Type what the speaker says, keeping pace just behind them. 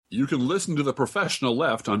You can listen to The Professional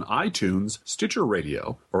Left on iTunes, Stitcher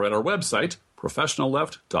Radio, or at our website,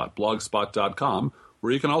 professionalleft.blogspot.com,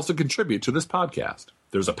 where you can also contribute to this podcast.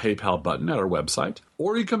 There's a PayPal button at our website,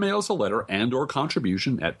 or you can mail us a letter and or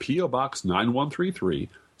contribution at P.O. Box 9133,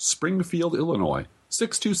 Springfield, Illinois,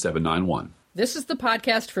 62791. This is the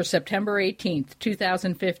podcast for September 18th,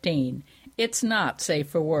 2015. It's not safe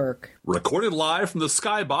for work. Recorded live from the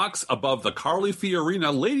Skybox above the Carly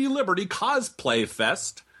Fiorina Lady Liberty Cosplay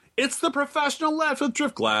Fest, it's The Professional Left with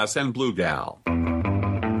Driftglass and Blue Gal.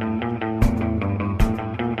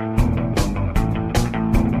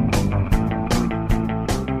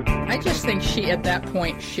 I just think at that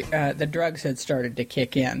point, the drugs had started to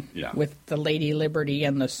kick in. Yeah. With the Lady Liberty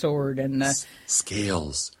and the sword and the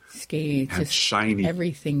scales. And just shiny.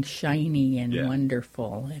 Everything shiny and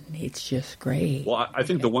wonderful, and it's just great. Well, I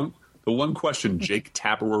think the one question Jake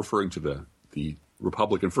Tapper, referring to the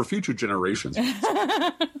Republican for future generations,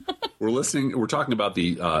 we're talking about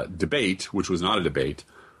the debate, which was not a debate,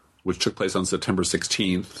 which took place on September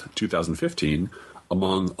 16th, 2015,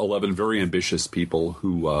 among 11 very ambitious people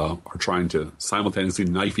who are trying to simultaneously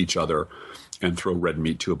knife each other and throw red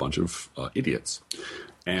meat to a bunch of idiots.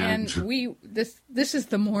 And this is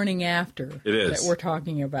the morning after it is. That we're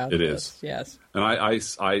talking about. It is. Yes. And I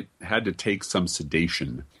had to take some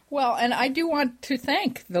sedation. Well, and I do want to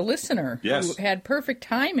thank the listener who had perfect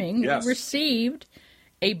timing. Yes. We received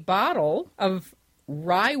a bottle of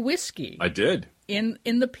rye whiskey. I did. In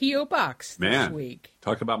the P.O. Box this week.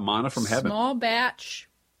 Talk about manna from heaven. Small batch,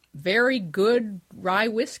 very good rye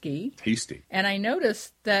whiskey. Tasty. And I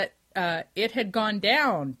noticed that it had gone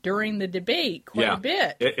down during the debate quite a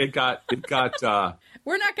bit. It got.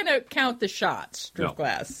 We're not going to count the shots,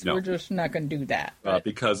 Driftglass. No. We're just not going to do that.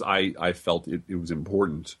 Because I felt it was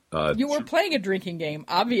important. You were playing a drinking game,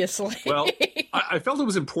 obviously. Well, I felt it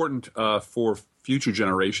was important for future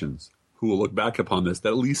generations who will look back upon this, that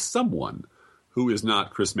at least someone who is not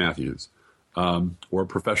Chris Matthews or a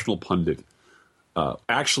professional pundit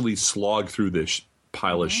actually slogged through this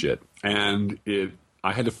pile of shit. And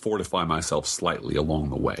I had to fortify myself slightly along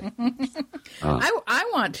the way. I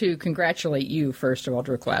want to congratulate you, first of all,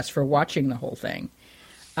 Driftglass, for watching the whole thing.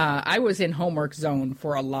 I was in homework zone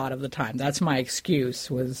for a lot of the time. That's my excuse,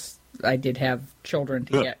 was I did have children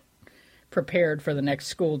to get prepared for the next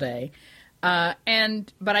school day. But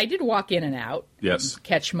I did walk in and out, and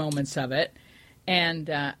catch moments of it. And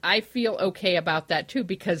I feel okay about that, too,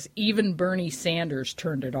 because even Bernie Sanders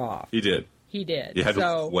turned it off. He did. He did. You had to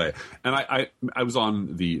look away. And I was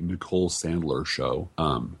on the Nicole Sandler show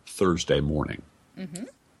Thursday morning. Mm-hmm.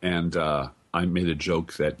 And I made a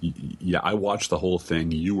joke that, I watched the whole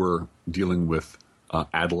thing. You were dealing with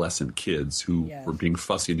adolescent kids who were being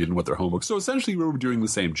fussy and didn't want their homework. So essentially we were doing the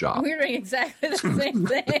same job. We were doing exactly the same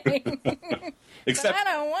thing. Except I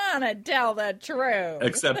don't want to tell the truth.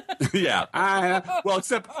 Except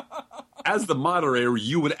as the moderator,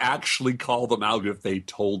 you would actually call them out if they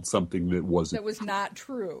told something that was not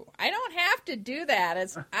true. I don't have to do that.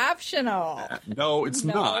 It's optional. No, it's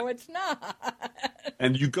not. No, it's not.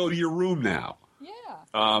 And you go to your room now.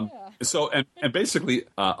 Yeah. So, and basically,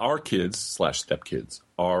 our kids / stepkids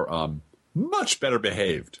are much better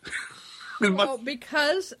behaved. Well,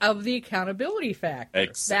 because of the accountability factor.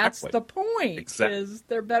 Exactly. That's the point, is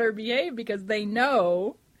they're better behaved because they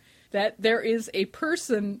know that there is a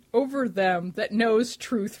person over them that knows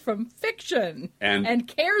truth from fiction and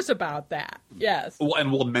cares about that. Yes. Well,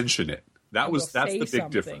 and we'll mention it. That's the big something.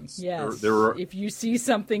 difference. Yes. If you see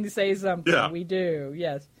something, say something. Yeah. We do.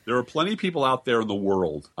 Yes. There are plenty of people out there in the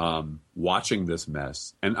world watching this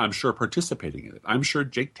mess, and I'm sure participating in it. I'm sure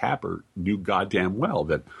Jake Tapper knew goddamn well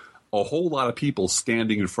that a whole lot of people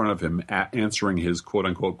standing in front of him answering his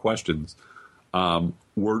quote-unquote questions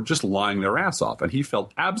were just lying their ass off. And he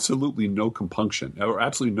felt absolutely no compunction or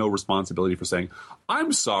absolutely no responsibility for saying,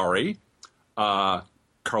 I'm sorry, Carly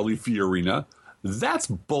Fiorina, that's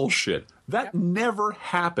bullshit. That never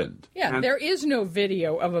happened. Yeah, and there is no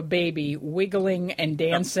video of a baby wiggling and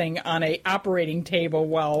dancing on a operating table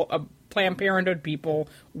while Planned Parenthood people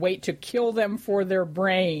wait to kill them for their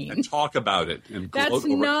brain. And talk about it. And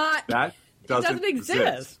that doesn't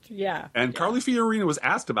exist. Yeah. And Carly Fiorina was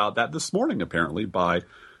asked about that this morning, apparently, by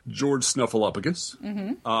George Snuffleupagus.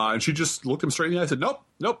 Mm-hmm. And she just looked him straight in the eye and said, nope,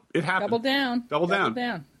 it happened. Double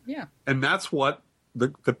down. Yeah. And that's what the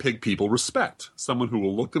pig people respect. Someone who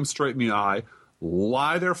will look them straight in the eye,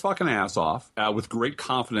 lie their fucking ass off with great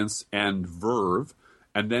confidence and verve,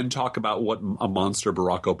 and then talk about what a monster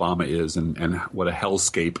Barack Obama is and what a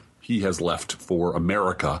hellscape he has left for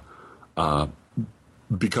America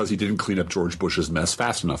because he didn't clean up George Bush's mess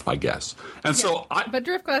fast enough, I guess. And so But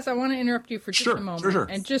Driftglass, I want to interrupt you for just a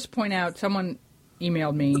moment and just point out someone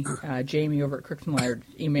emailed me, Jamie over at Crooks and Liars,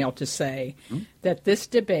 emailed to say that this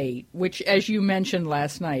debate, which, as you mentioned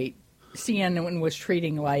last night, CNN was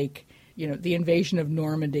treating like, the invasion of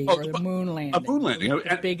Normandy or the moon landing. A moon landing.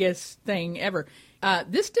 The biggest thing ever.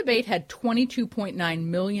 This debate had 22.9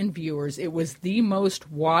 million viewers. It was the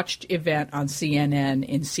most watched event on CNN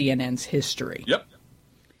in CNN's history. Yep.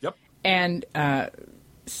 And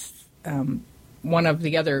one of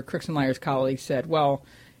the other Crooks and Liars colleagues said, well,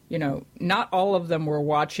 not all of them were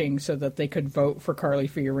watching so that they could vote for Carly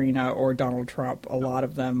Fiorina or Donald Trump. A lot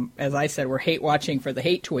of them, as I said, were hate watching for the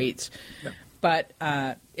hate tweets. Yeah. But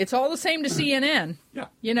it's all the same to CNN. Yeah.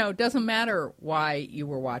 It doesn't matter why you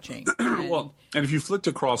were watching. And if you flicked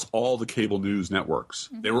across all the cable news networks,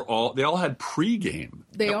 they all had pregame.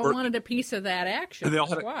 They all wanted a piece of that action. And they all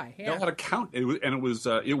had They all had a count.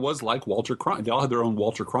 It was like Walter Cronkite. They all had their own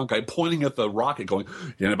Walter Cronkite pointing at the rocket, going,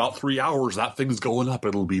 in about 3 hours that thing's going up.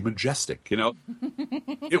 It'll be majestic.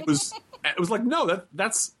 It was like, no,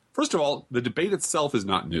 that's. First of all, the debate itself is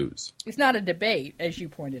not news. It's not a debate, as you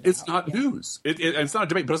pointed out. It's not news. It's not a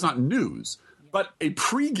debate, but it's not news. But a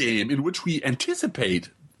pregame in which we anticipate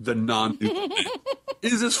the non-news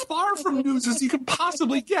is as far from news as you could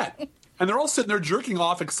possibly get. And they're all sitting there jerking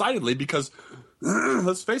off excitedly because,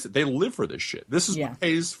 let's face it, they live for this shit. This is what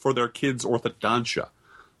pays for their kids' orthodontia.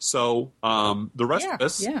 So the rest of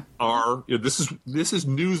us are this is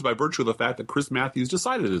news by virtue of the fact that Chris Matthews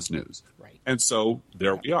decided it's news. Right. And so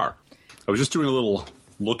there we are. I was just doing a little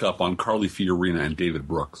look up on Carly Fiorina and David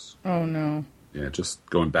Brooks. Oh no. Yeah, just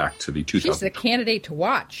going back to the 2000. She's the candidate to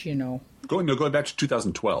watch, Going back to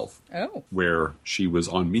 2012. Oh. Where she was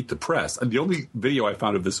on Meet the Press. And the only video I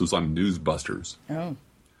found of this was on Newsbusters. Oh.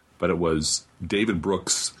 But it was David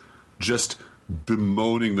Brooks just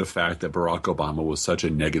bemoaning the fact that Barack Obama was such a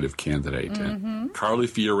negative candidate. And Carly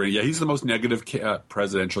Fiorina, he's the most negative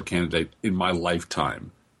presidential candidate in my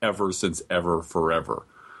lifetime, ever since ever, forever.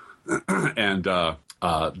 And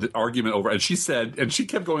the argument over, and she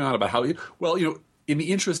kept going on about how, in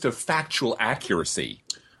the interest of factual accuracy,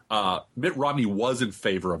 Mitt Romney was in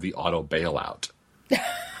favor of the auto bailout.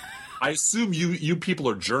 I assume you people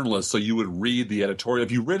are journalists, so you would read the editorial.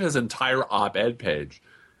 If you read his entire op-ed page,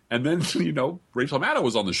 and then, Rachel Maddow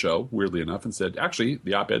was on the show, weirdly enough, and said, actually,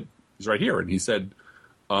 the op-ed is right here. And he said,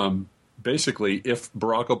 basically, if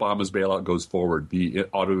Barack Obama's bailout goes forward, the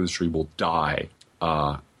auto industry will die.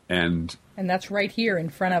 And that's right here in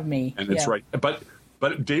front of me. And it's right.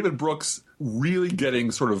 But David Brooks really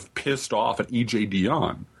getting sort of pissed off at E.J.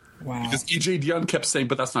 Dionne. Wow. Because E.J. Dionne kept saying,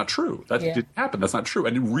 but that's not true. That didn't happen. That's not true.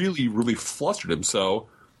 And it really, really flustered him. So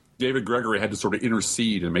David Gregory had to sort of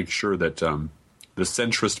intercede and make sure that the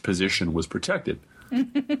centrist position was protected.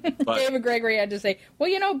 But David Gregory had to say,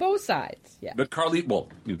 well, both sides. Yeah. But Carly,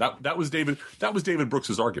 that was David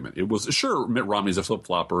Brooks's argument. It was, sure, Mitt Romney's a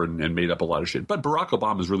flip-flopper and made up a lot of shit, but Barack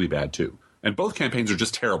Obama's really bad too. And both campaigns are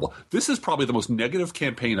just terrible. This is probably the most negative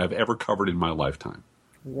campaign I've ever covered in my lifetime.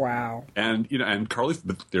 Wow. And and Carly,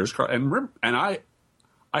 there's Carly, and I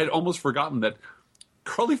had almost forgotten that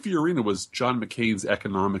Carly Fiorina was John McCain's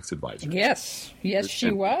economics advisor. Yes,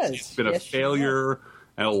 she was. She's been a failure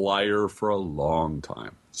and a liar for a long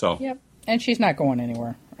time. So yep, and she's not going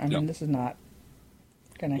anywhere. I mean, this is not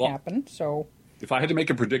going to happen. So if I had to make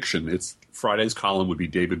a prediction, it's Friday's column would be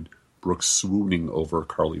David Brooks swooning over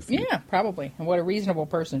Carly Fiorina. Yeah, probably. And what a reasonable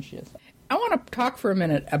person she is. I want to talk for a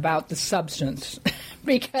minute about the substance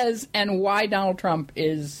and why Donald Trump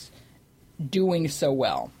is doing so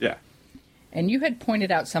well. Yeah. And you had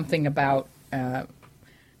pointed out something about the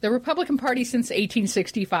Republican Party since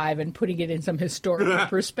 1865 and putting it in some historical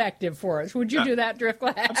perspective for us. Would you do that,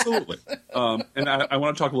 Driftglass? Absolutely. And I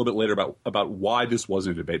want to talk a little bit later about why this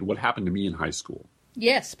wasn't a debate, what happened to me in high school.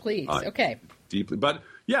 Yes, please. Okay. Deeply. But,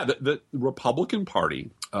 yeah, the Republican Party,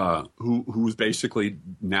 who's basically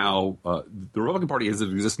now the Republican Party as it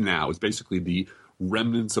exists now is basically the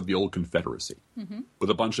remnants of the old Confederacy with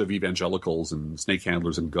a bunch of evangelicals and snake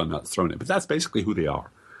handlers and gun nuts thrown in. But that's basically who they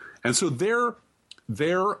are. And so their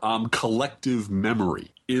collective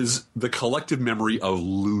memory is the collective memory of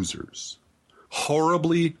losers.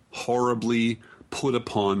 Horribly, horribly put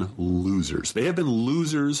upon losers. They have been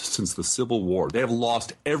losers since the Civil War. They have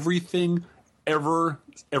lost everything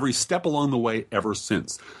every step along the way ever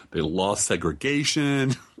since. They lost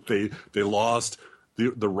segregation. They lost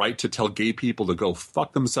the right to tell gay people to go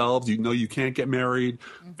fuck themselves. You can't get married.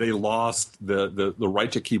 They lost the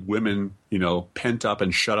right to keep women, pent up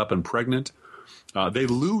and shut up and pregnant. They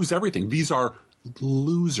lose everything. These are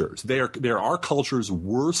losers. They're our culture's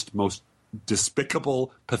worst, most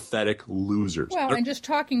despicable, pathetic losers. Well, and just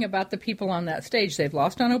talking about the people on that stage, they've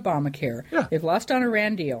lost on Obamacare. Yeah. They've lost on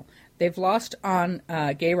Iran deal. They've lost on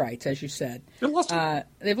gay rights, as you said. They've lost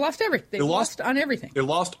everything. They've lost on everything. They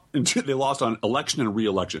lost on election and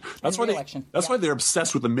re-election. That's why why they're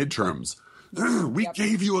obsessed with the midterms. We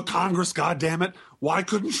gave you a Congress, goddammit. Why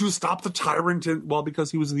couldn't you stop the tyrant? Well,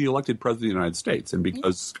 because he was the elected president of the United States, and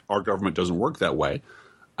because our government doesn't work that way,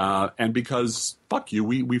 and because, fuck you,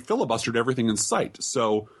 we filibustered everything in sight.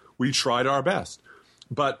 So we tried our best.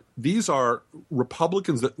 But these are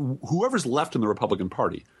Republicans that whoever's left in the Republican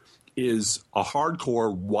Party is a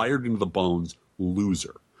hardcore, wired into the bones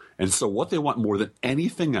loser. And so what they want more than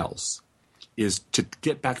anything else is to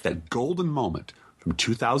get back that golden moment from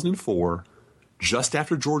 2004, just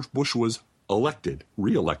after George Bush was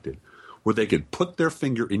reelected, where they could put their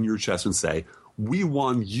finger in your chest and say, we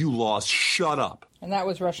won, you lost, shut up. And that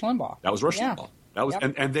was Rush Limbaugh. Limbaugh. That was,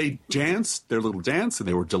 and they danced their little dance, and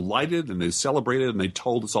they were delighted, and they celebrated, and they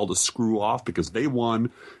told us all to screw off because they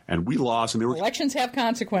won and we lost. And they were elections have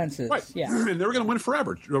consequences, right? Yeah, and they were going to win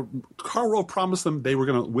forever. Karl Rove promised them they were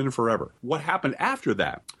going to win forever. What happened after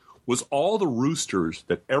that was all the roosters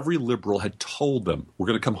that every liberal had told them were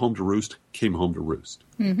going to come home to roost came home to roost.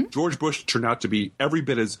 Mm-hmm. George Bush turned out to be every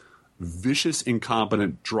bit as vicious,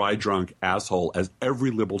 incompetent, dry, drunk asshole as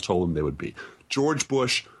every liberal told them they would be. George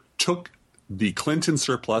Bush took the Clinton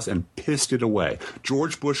surplus and pissed it away.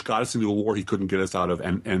 George Bush got us into a war he couldn't get us out of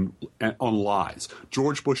and on lies.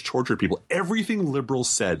 George Bush tortured people. Everything liberals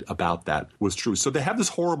said about that was true. So they have this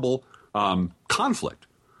horrible conflict.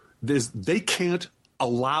 They can't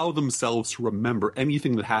allow themselves to remember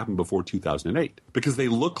anything that happened before 2008 because they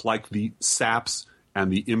look like the saps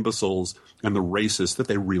and the imbeciles and the racists that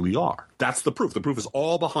they really are. That's the proof. The proof is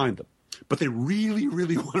all behind them. But they really,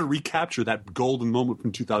 really want to recapture that golden moment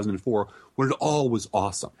from 2004 when it all was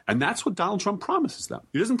awesome. And that's what Donald Trump promises them.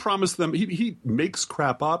 He doesn't promise them. He makes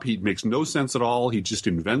crap up. He makes no sense at all. He just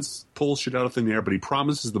pulls shit out of thin air. But he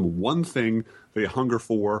promises them one thing they hunger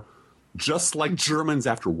for, just like Germans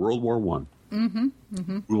after World War I. Mm-hmm,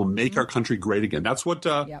 mm-hmm. We will make our country great again. That's what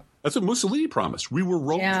Mussolini promised. We were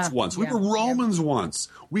Romans once. We were Romans once.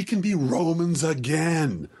 We can be Romans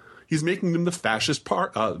again. He's making them the fascist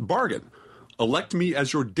bargain. Elect me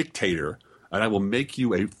as your dictator, and I will make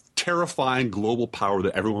you a terrifying global power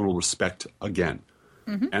that everyone will respect again.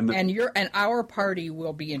 Mm-hmm. And our party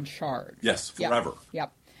will be in charge. Yes, forever.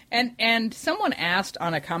 Yep. And someone asked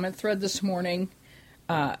on a comment thread this morning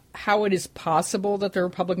how it is possible that the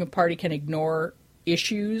Republican Party can ignore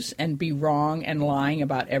issues and be wrong and lying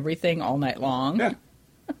about everything all night long. Yeah.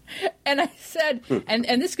 And I said,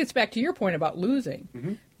 and this gets back to your point about losing.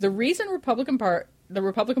 Mm-hmm. The reason the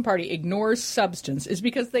Republican Party ignores substance is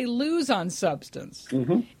because they lose on substance.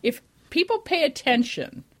 Mm-hmm. If people pay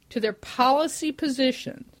attention to their policy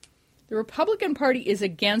positions, the Republican Party is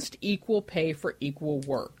against equal pay for equal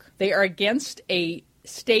work. They are against a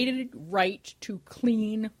stated right to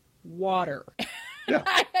clean water. Yeah.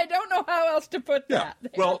 I don't know how else to put that.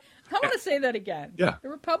 Well, I want to say that again. Yeah. The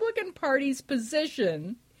Republican Party's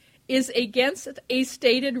position is against a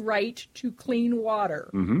stated right to clean water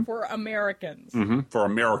for Americans. Mm-hmm. For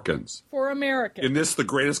Americans. For Americans. In this, the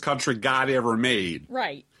greatest country God ever made.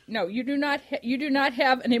 Right. No, you do not. You do not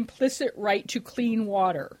have an implicit right to clean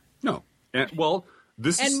water. No. And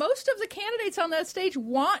most of the candidates on that stage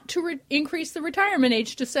want to increase the retirement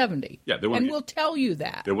age to 70. Yeah, will tell you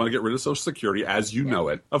that. They want to get rid of Social Security as you know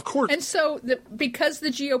it. Of course. And so because the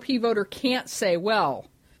GOP voter can't say, well,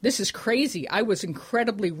 this is crazy. I was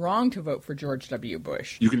incredibly wrong to vote for George W.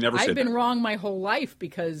 Bush. You can never say that. I've been wrong my whole life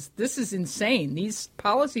because this is insane. These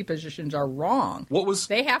policy positions are wrong.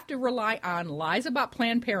 They have to rely on lies about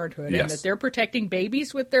Planned Parenthood and that they're protecting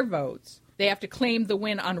babies with their votes. They have to claim the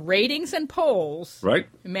win on ratings and polls. Right.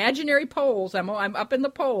 Imaginary polls. I'm up in the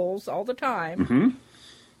polls all the time. Mm-hmm.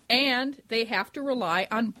 And they have to rely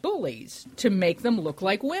on bullies to make them look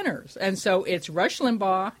like winners. And so it's Rush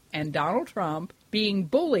Limbaugh and Donald Trump being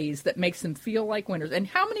bullies that makes them feel like winners. And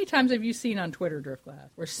how many times have you seen on Twitter, Driftglass,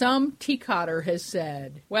 where some teacotter has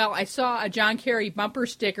said, well, I saw a John Kerry bumper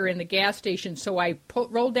sticker in the gas station, so I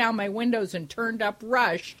rolled down my windows and turned up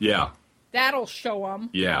Rush. Yeah. That'll show them.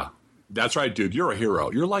 Yeah. That's right, dude. You're a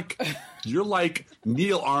hero. You're like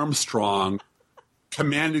Neil Armstrong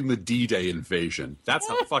commanding the D-Day invasion. That's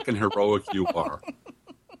how fucking heroic you are.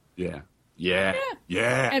 Yeah.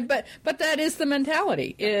 But that is the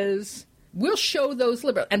mentality, is we'll show those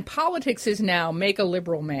liberals. And politics is now make a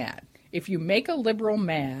liberal mad. If you make a liberal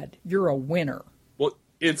mad, you're a winner. Well,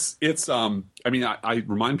 it's I mean, I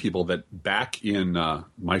remind people that back in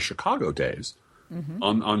my Chicago days,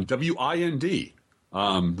 on WIND,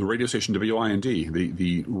 the radio station WIND,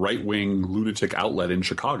 the right-wing lunatic outlet in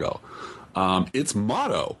Chicago, its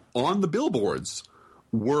motto on the billboards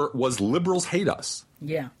was "Liberals hate us."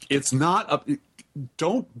 Yeah, it's not.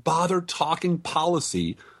 Don't bother talking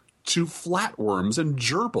policy to flatworms and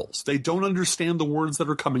gerbils. They don't understand the words that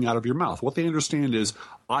are coming out of your mouth. What they understand is,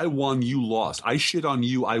 I won, you lost. I shit on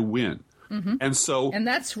you, I win. Mm-hmm. And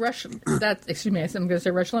that's Rush. Excuse me, I'm going to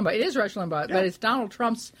say Rush Limbaugh. It is Rush Limbaugh, but it's Donald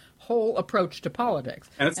Trump's whole approach to politics,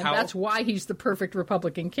 and that's why he's the perfect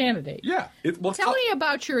Republican candidate. Yeah. Tell me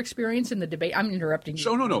about your experience in the debate. I'm interrupting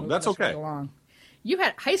you. No, that's okay. You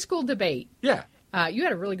had high school debate. Yeah. You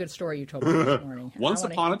had a really good story you told me this morning. Once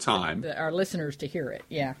upon a time, our listeners to hear it.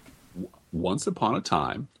 Yeah. Once upon a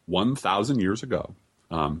time, 1,000 years ago,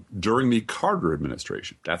 during the Carter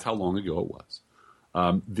administration, that's how long ago it was.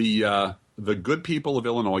 The good people of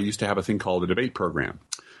Illinois used to have a thing called a debate program.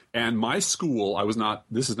 And my school,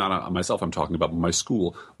 this is not myself I'm talking about, but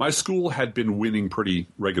my school had been winning pretty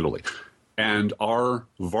regularly. And our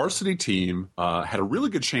varsity team had a really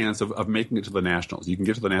good chance of making it to the Nationals. You can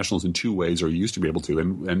get to the Nationals in two ways, or you used to be able to.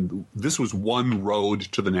 And this was one road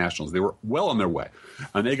to the Nationals. They were well on their way.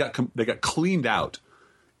 And they got cleaned out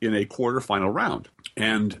in a quarterfinal round.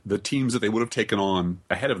 And the teams that they would have taken on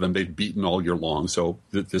ahead of them, they'd beaten all year long. So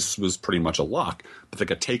this was pretty much a lock. But they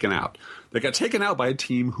got taken out. They got taken out by a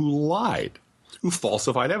team who lied, who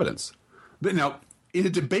falsified evidence. But now, in a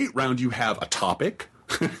debate round, you have a topic.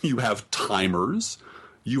 You have timers,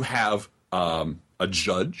 you have a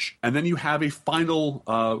judge, and then you have a final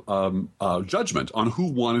judgment on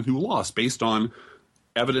who won and who lost based on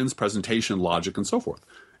evidence, presentation, logic, and so forth.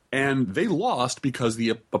 And they lost because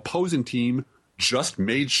the opposing team just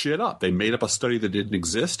made shit up. They made up a study that didn't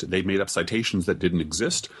exist. They made up citations that didn't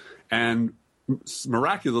exist. And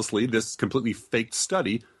miraculously, this completely faked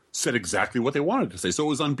study said exactly what they wanted to say. So it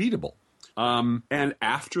was unbeatable. And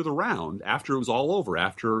after the round, after it was all over,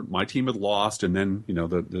 after my team had lost, and then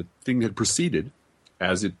the thing had proceeded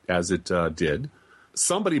as it did,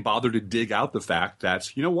 somebody bothered to dig out the fact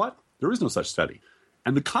that there is no such study,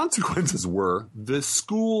 and the consequences were the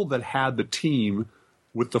school that had the team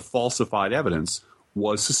with the falsified evidence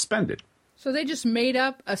was suspended. So they just made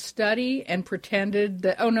up a study and pretended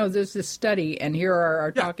that there's this study, and here are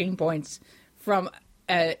our talking points from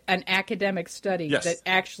an academic study that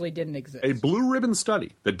actually didn't exist. A blue ribbon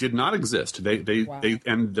study that did not exist.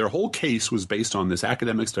 And their whole case was based on this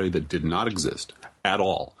academic study that did not exist at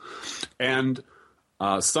all. And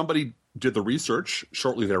somebody did the research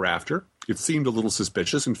shortly thereafter. It seemed a little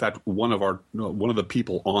suspicious. In fact, one of the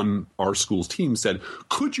people on our school's team said,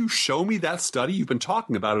 "Could you show me that study? You've been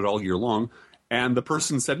talking about it all year long." And the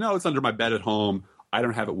person said, "No, it's under my bed at home. I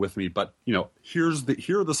don't have it with me, but here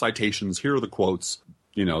are the citations, here are the quotes.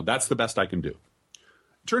 That's the best I can do."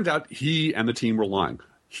 It turned out he and the team were lying.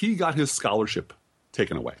 He got his scholarship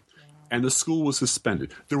taken away, and the school was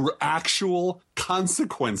suspended. There were actual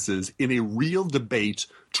consequences in a real debate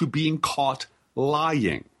to being caught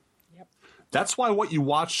lying. Yep. That's why what you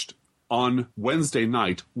watched on Wednesday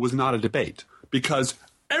night was not a debate, because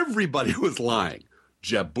everybody was lying.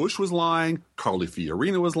 Jeb Bush was lying, Carly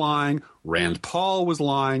Fiorina was lying, Rand Paul was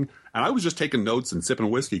lying, and I was just taking notes and sipping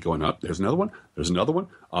whiskey going, there's another one, there's another one.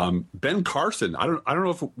 Ben Carson, I don't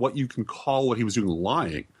know what you can call what he was doing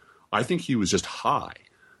lying. I think he was just high,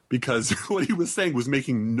 because what he was saying was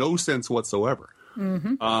making no sense whatsoever.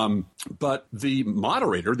 Mm-hmm. But the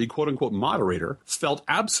moderator, the quote-unquote moderator, felt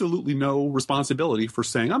absolutely no responsibility for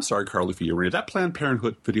saying, "I'm sorry, Carly Fiorina, that Planned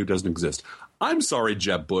Parenthood video doesn't exist. I'm sorry,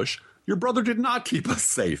 Jeb Bush. Your brother did not keep us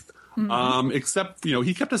safe." Mm-hmm. Except,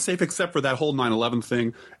 he kept us safe except for that whole 9/11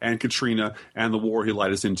 thing and Katrina and the war he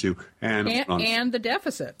led us into. And the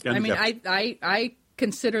deficit. I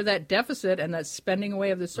consider that deficit and that spending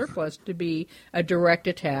away of the surplus to be a direct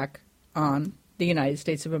attack on the United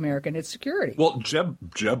States of America and its security. Well,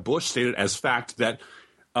 Jeb Bush stated as fact that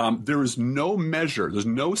there is no measure, there's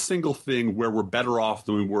no single thing where we're better off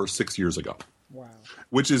than we were 6 years ago. Wow.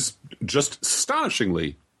 Which is just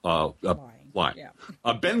astonishingly lying.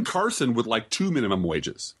 Yeah. Ben Carson would like 2 minimum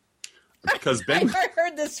wages. Because I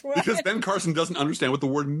heard this one. Because Ben Carson doesn't understand what the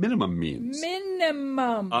word minimum means.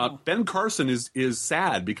 Minimum. Ben Carson is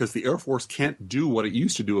sad because the Air Force can't do what it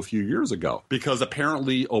used to do a few years ago, because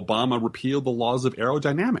apparently Obama repealed the laws of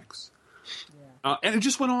aerodynamics. Yeah. And it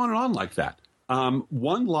just went on and on like that.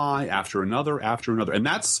 One lie after another. And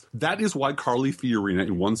that is why Carly Fiorina,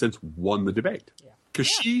 in one sense, won the debate. Because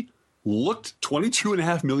she looked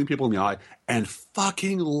 22.5 million people in the eye and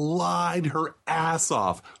fucking lied her ass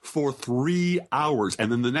off for 3 hours.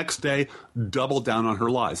 And then the next day, doubled down on her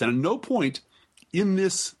lies. And at no point in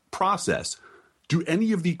this process do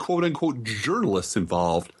any of the quote-unquote journalists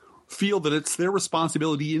involved feel that it's their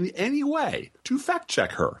responsibility in any way to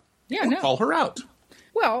fact-check her or call her out?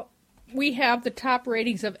 Well, we have the top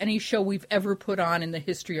ratings of any show we've ever put on in the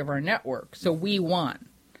history of our network, so we won.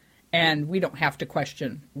 And we don't have to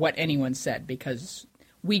question what anyone said because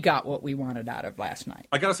we got what we wanted out of last night.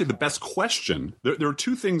 I got to say, the best question, there are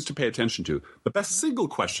two things to pay attention to. The best single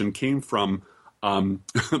question came from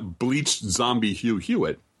bleached zombie Hugh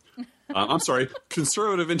Hewitt. I'm sorry,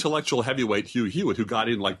 conservative intellectual heavyweight Hugh Hewitt, who got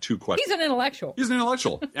in like 2 questions. He's an intellectual.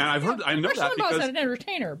 And I know Rush that Limbaugh's because an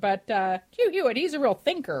entertainer, but Hugh Hewitt, he's a real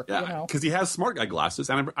thinker. Yeah, because he has smart guy glasses.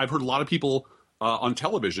 And I've heard a lot of people on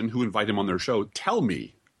television who invite him on their show tell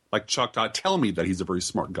me, like Chuck Todd, tell me that he's a very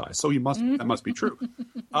smart guy. So that must be true.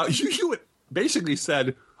 Hugh Hewitt basically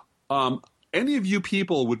said, any of you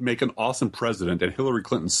people would make an awesome president and Hillary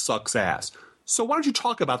Clinton sucks ass. So why don't you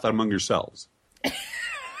talk about that among yourselves?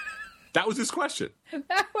 That was his question.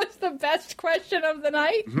 That was the best question of the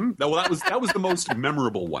night. Mm-hmm. Well, that was the most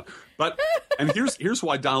memorable one. And here's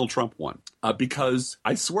why Donald Trump won. Because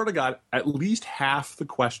I swear to God, at least half the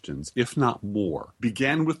questions, if not more,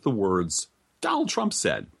 began with the words, Donald Trump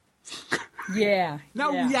said. Yeah.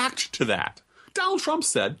 Now react to that. Donald Trump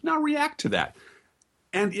said, now react to that.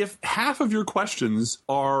 And if half of your questions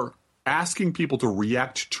are asking people to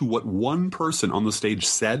react to what one person on the stage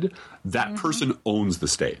said, that person owns the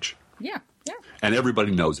stage. Yeah. And everybody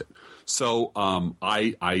knows it. So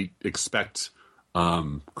I expect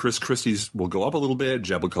Chris Christie's will go up a little bit.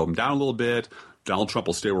 Jeb will come down a little bit. Donald Trump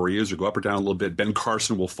will stay where he is or go up or down a little bit. Ben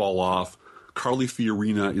Carson will fall off. Carly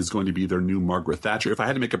Fiorina is going to be their new Margaret Thatcher. If I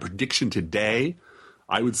had to make a prediction today,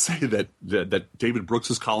 I would say that David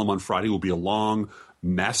Brooks's column on Friday will be a long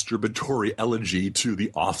masturbatory elegy to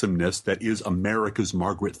the awesomeness that is America's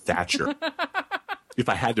Margaret Thatcher. If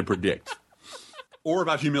I had to predict. Or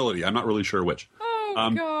about humility. I'm not really sure which.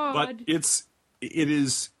 Oh, God. But it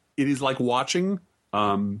is like watching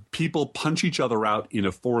people punch each other out in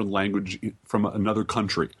a foreign language from another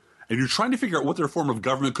country. And you're trying to figure out what their form of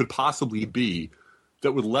government could possibly be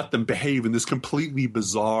that would let them behave in this completely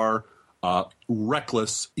bizarre,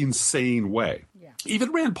 reckless, insane way. Yeah.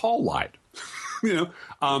 Even Rand Paul lied.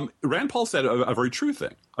 Rand Paul said a very true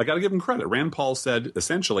thing. I got to give him credit. Rand Paul said,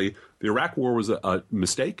 essentially, the Iraq war was a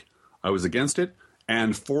mistake. I was against it.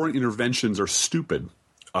 And foreign interventions are stupid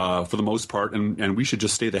for the most part. And we should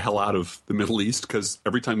just stay the hell out of the Middle East because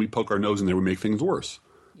every time we poke our nose in there, we make things worse.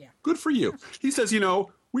 Yeah. Good for you. He says,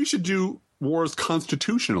 we should do wars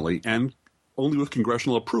constitutionally and only with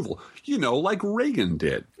congressional approval. Like Reagan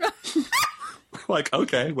did. Like,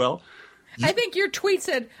 okay, well. I think your tweet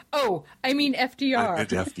said, I mean FDR. I meant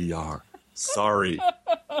FDR. Sorry.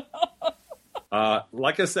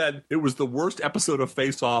 Like I said, it was the worst episode of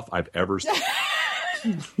Face Off I've ever seen.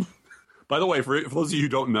 By the way, for those of you who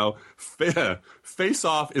don't know, Face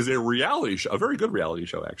Off is a reality show, a very good reality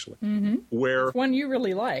show, actually. Mm-hmm. Where it's one you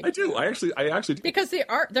really like. I do. I actually do. Because they're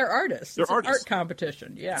artists. They're it's artists. An art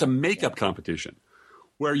competition. Yeah. It's a makeup competition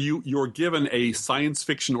where you're given a science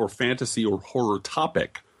fiction or fantasy or horror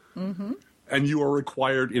topic. Mm-hmm. And you are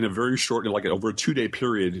required in a very short, over a 2-day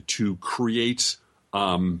period, to create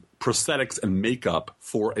prosthetics and makeup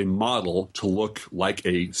for a model to look like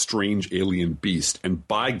a strange alien beast. And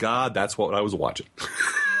by God, that's what I was watching.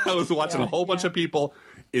 I was watching a whole bunch of people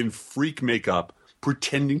in freak makeup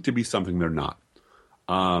pretending to be something they're not.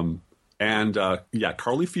 Carly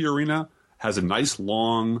Fiorina has a nice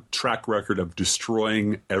long track record of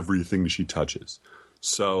destroying everything she touches.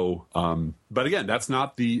 So, but again, that's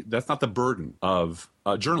not the burden of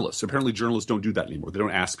journalists. Apparently, journalists don't do that anymore. They don't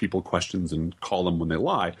ask people questions and call them when they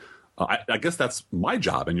lie. I guess that's my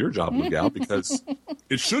job and your job, Miguel, because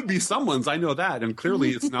it should be someone's. I know that, and clearly,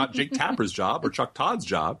 it's not Jake Tapper's job or Chuck Todd's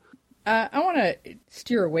job. I want to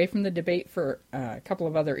steer away from the debate for a couple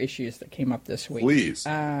of other issues that came up this week. Please.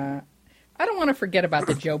 I don't want to forget about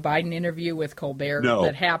the Joe Biden interview with Colbert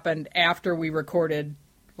that happened after we recorded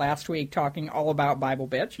last week talking all about Bible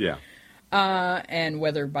Bitch. Yeah. And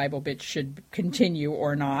whether Bible Bitch should continue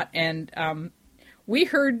or not. And we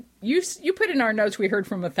heard, you put in our notes, we heard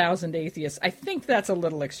from 1,000 atheists. I think that's a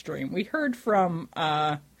little extreme. We heard from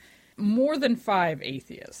more than 5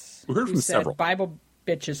 atheists. We heard from several. Bible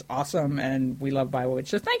Bitch is awesome and we love Bible Bitch.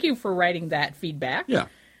 So thank you for writing that feedback. Yeah.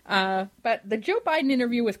 But the Joe Biden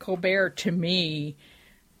interview with Colbert, to me,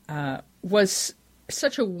 was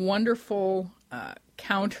such a wonderful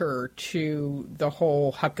counter to the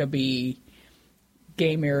whole Huckabee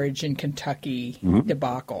gay marriage in Kentucky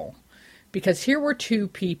debacle. Because here were 2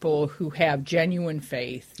 people who have genuine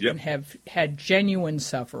faith and have had genuine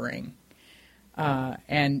suffering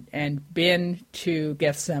and been to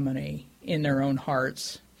Gethsemane in their own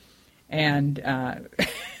hearts. And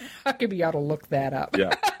Huckabee ought to look that up.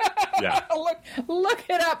 Yeah. Yeah. look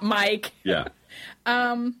it up, Mike. Yeah.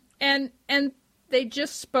 And they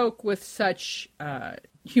just spoke with such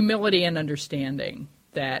humility and understanding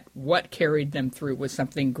that what carried them through was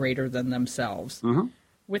something greater than themselves,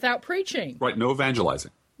 without preaching. Right. No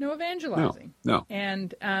evangelizing. No evangelizing. No.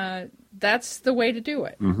 And that's the way to do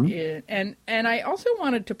it. And I also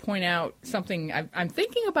wanted to point out something. I'm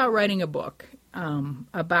thinking about writing a book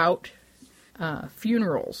about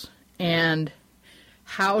funerals and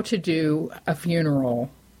how to do a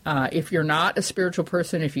funeral. If you're not a spiritual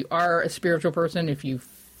person, if you are a spiritual person, if you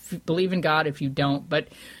believe in God, if you don't, but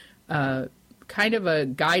kind of a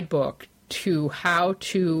guidebook to how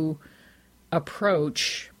to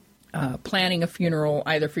approach planning a funeral,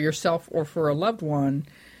 either for yourself or for a loved one,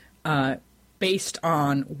 based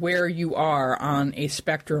on where you are on a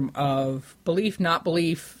spectrum of belief, not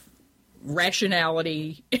belief,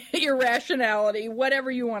 rationality, irrationality,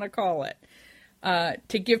 whatever you want to call it,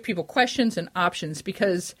 to give people questions and options,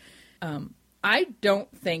 because I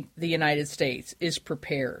don't think the United States is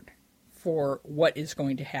prepared for what is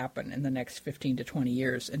going to happen in the next 15 to 20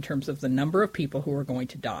 years in terms of the number of people who are going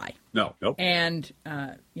to die. No. Nope. And,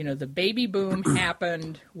 the baby boom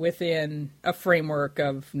happened within a framework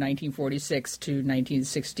of 1946 to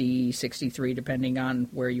 1960, 63, depending on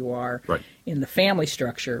where you are in the family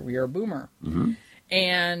structure. You're a boomer. Mm-hmm.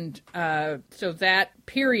 And so that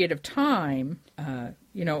period of time,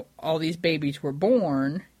 all these babies were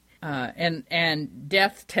born. And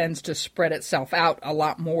death tends to spread itself out a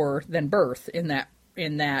lot more than birth in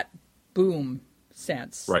that boom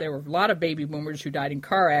sense. Right. There were a lot of baby boomers who died in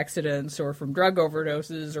car accidents or from drug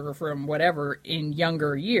overdoses or from whatever in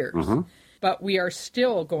younger years. Mm-hmm. But we are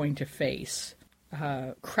still going to face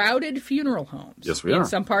crowded funeral homes in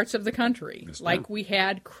some parts of the country, like we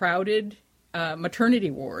had crowded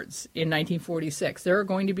maternity wards in 1946. There are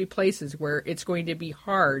going to be places where it's going to be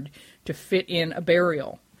hard to fit in a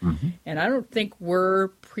burial. Mm-hmm. And I don't think we're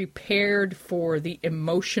prepared for the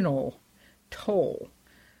emotional toll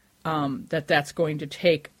that's going to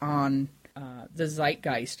take on the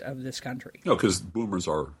zeitgeist of this country. No, because boomers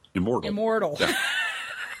are immortal. Immortal. Yeah.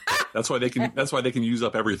 That's why they can use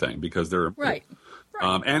up everything, because they're right.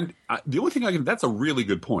 And the only thing that's a really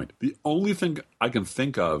good point. The only thing I can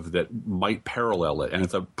think of that might parallel it, and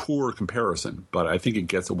it's a poor comparison, but I think it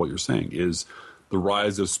gets at what you're saying, is the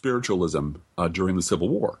rise of spiritualism during the Civil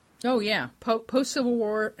War. Oh, yeah. Post-Civil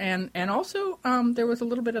War, and also there was a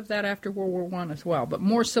little bit of that after World War I as well, but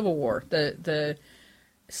more Civil War. The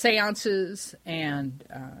seances and,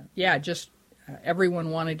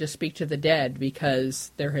 everyone wanted to speak to the dead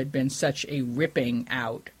because there had been such a ripping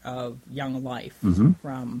out of young life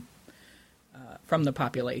from the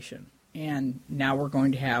population. And now we're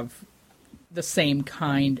going to have the same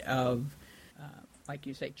kind of like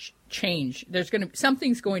you say, change.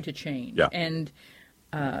 Something's going to change. Yeah. And,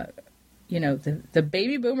 the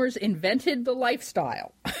baby boomers invented the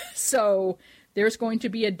lifestyle. So there's going to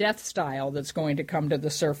be a death style that's going to come to the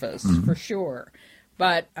surface for sure.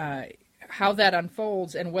 But how that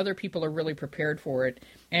unfolds and whether people are really prepared for it.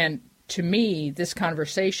 And to me, this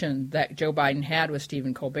conversation that Joe Biden had with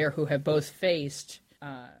Stephen Colbert, who have both faced,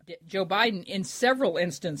 Joe Biden in several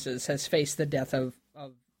instances has faced the death of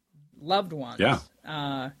loved ones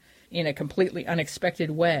in a completely unexpected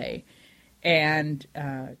way. And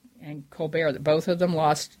Colbert, both of them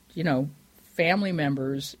lost, family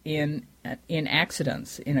members in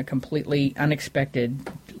accidents in a completely unexpected,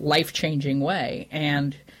 life-changing way,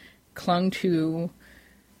 and clung to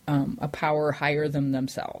a power higher than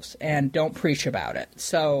themselves and don't preach about it.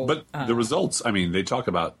 So, but the results, they talk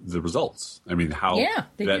about the results. How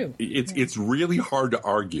they do. It's really hard to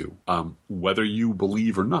argue whether you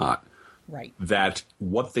believe or not. Right. That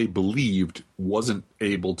what they believed wasn't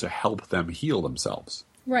able to help them heal themselves.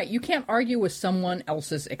 Right. You can't argue with someone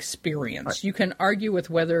else's experience. Right. You can argue with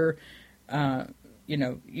whether,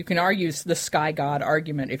 you can argue the sky god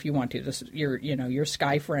argument if you want to. Your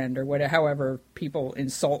sky friend or whatever. However, people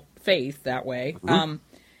insult faith that way. Mm-hmm.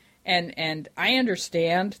 And I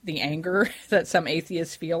understand the anger that some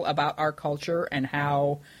atheists feel about our culture and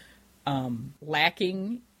how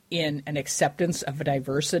lacking in an acceptance of a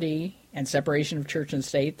diversity and separation of church and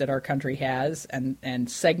state that our country has,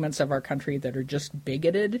 and segments of our country that are just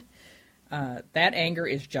bigoted, that anger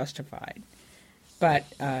is justified. But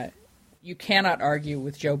you cannot argue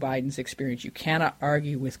with Joe Biden's experience. You cannot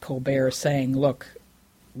argue with Colbert saying, look,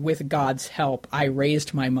 with God's help, I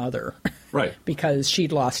raised my mother. Right. Because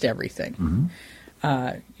she'd lost everything.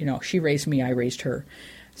 Mm-hmm. She raised me, I raised her.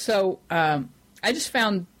 So I just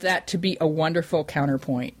found that to be a wonderful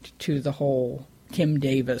counterpoint to the whole Kim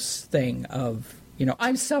Davis thing of,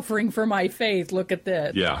 I'm suffering for my faith. Look at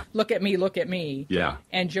this. Yeah. Look at me. Look at me. Yeah.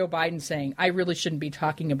 And Joe Biden saying, I really shouldn't be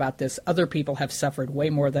talking about this. Other people have suffered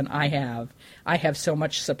way more than I have. I have so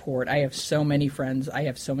much support. I have so many friends. I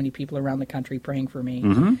have so many people around the country praying for me.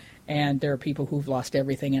 Mm-hmm. And there are people who've lost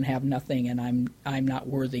everything and have nothing. And I'm not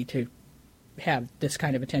worthy to have this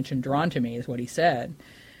kind of attention drawn to me, is what he said.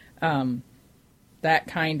 That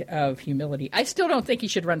kind of humility. I still don't think he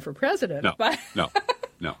should run for president. No. But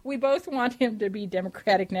No. We both want him to be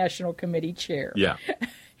Democratic National Committee chair. Yeah.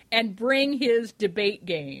 And bring his debate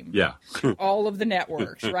game. Yeah. To all of the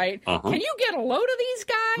networks, right? Uh-huh. Can you get a load of these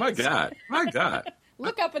guys? My God.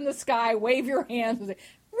 Look up in the sky, wave your hands, and say,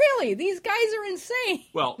 really? These guys are insane.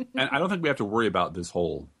 Well, and I don't think we have to worry about this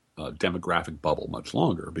whole demographic bubble much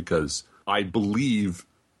longer, because I believe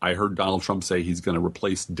I heard Donald Trump say he's going to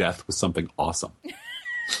replace death with something awesome.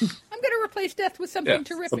 I'm going to replace death with something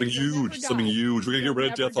terrific. Something huge. We're going to get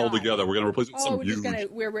rid of death altogether. We're going to replace it with something huge.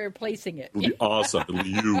 We're replacing it. It'll be awesome. It'll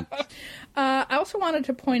be huge. I also wanted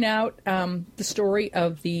to point out the story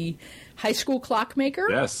of the high school clockmaker.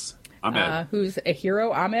 Yes, Ahmed. Who's a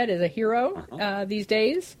hero. Ahmed is a hero these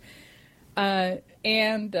days. And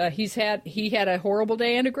he had a horrible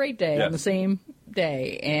day and a great day on the same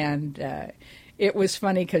day. And it was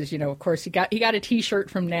funny because, of course, he got a T-shirt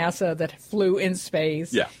from NASA that flew in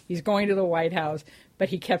space. Yeah. He's going to the White House, but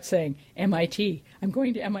he kept saying, MIT. I'm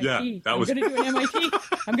going to MIT. Yeah, I'm going to do an MIT.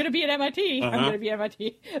 I'm going to be at MIT. I'm going to be at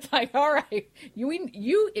MIT. It's like, all right,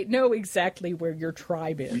 you know exactly where your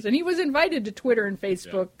tribe is. And he was invited to Twitter and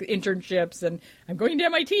Facebook internships, and I'm going to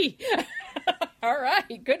MIT. All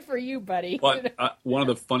right, good for you, buddy. But one of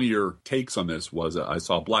the funnier takes on this was I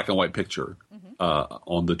saw a black and white picture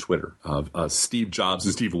on the Twitter of Steve Jobs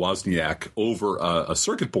and Steve Wozniak over a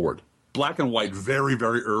circuit board, black and white, very,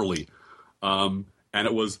 very early. And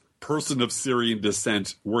it was person of Syrian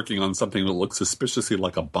descent working on something that looked suspiciously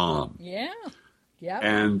like a bomb. Yeah. Yeah.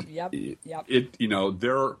 And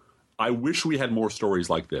I wish we had more stories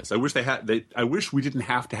like this. I wish we didn't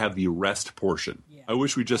have to have the arrest portion. Yeah. I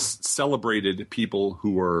wish we just celebrated people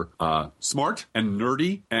who were smart and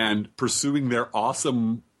nerdy and pursuing their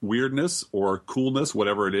awesome weirdness or coolness,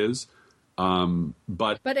 whatever it is.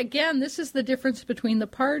 But again, this is the difference between the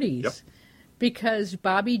parties. Yep. Because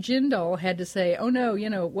Bobby Jindal had to say, oh, no,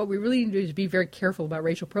 what we really need to do is be very careful about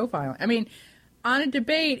racial profiling. I mean, on a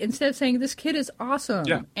debate, instead of saying this kid is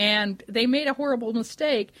awesome and they made a horrible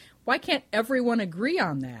mistake, why can't everyone agree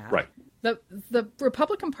on that? Right. The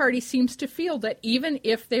Republican Party seems to feel that even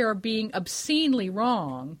if they are being obscenely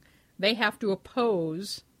wrong, they have to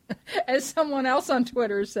oppose. As someone else on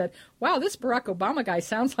Twitter said, wow, this Barack Obama guy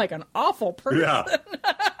sounds like an awful person. Yeah.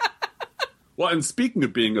 Well, and speaking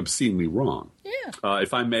of being obscenely wrong,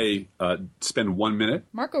 if I may spend 1 minute.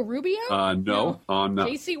 Marco Rubio? No. On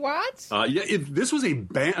J.C. Watts? This was a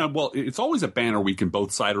ban. Well, it's always a banner week in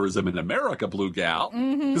both-siderism in America, Blue Gal.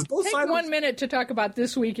 Mm-hmm. Take 1 minute to talk about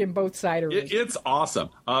this week in both-siderism. It's awesome.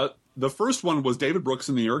 The first one was David Brooks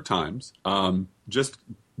in the New York Times, just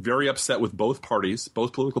very upset with both parties,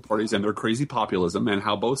 both political parties, and their crazy populism and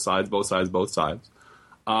how both sides.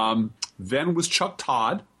 Then was Chuck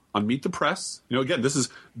Todd on Meet the Press. Again, this is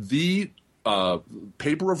the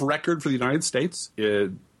paper of record for the United States.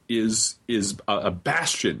 It is a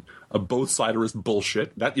bastion of both-siderist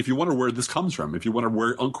bullshit. That, if you wonder where this comes from, if you wonder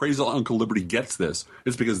where Crazy Uncle Liberty gets this,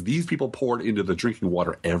 it's because these people pour it into the drinking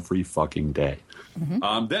water every fucking day.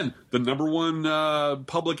 Mm-hmm. Then the number one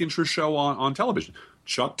public interest show on television,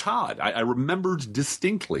 Chuck Todd. I remembered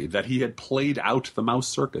distinctly that he had played out the Mouse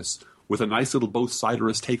Circus with a nice little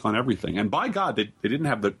both-siderist take on everything. And by God, they didn't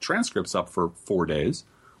have the transcripts up for 4 days.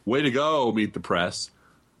 Way to go, Meet the Press.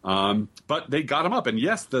 But they got him up. And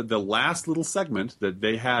yes, the last little segment that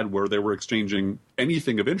they had where they were exchanging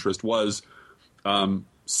anything of interest was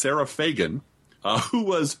Sarah Fagan, who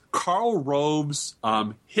was Karl Rove's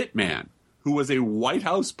hitman, who was a Bush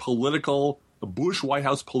White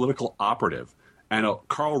House political operative, and a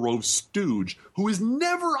Karl Rove stooge who is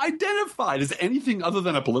never identified as anything other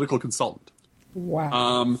than a political consultant.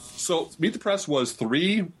 Wow. So Meet the Press was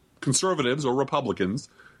 3 conservatives or Republicans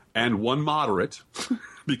and 1 moderate,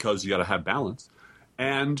 because you got to have balance.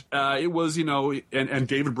 And it was, and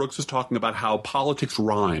David Brooks was talking about how politics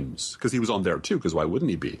rhymes, because he was on there too, because why wouldn't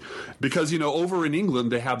he be? Because, over in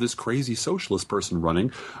England, they have this crazy socialist person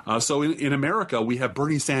running. So in America, we have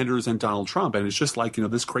Bernie Sanders and Donald Trump, and it's just like,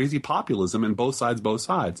 this crazy populism and both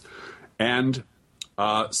sides. And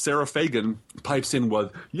Sarah Fagan pipes in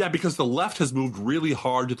with, because the left has moved really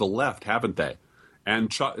hard to the left, haven't they?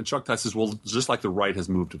 And Chuck Todd says, well, just like the right has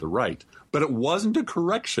moved to the right. But it wasn't a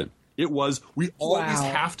correction. It was, we always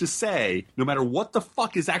have to say, no matter what the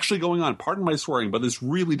fuck is actually going on, pardon my swearing, but this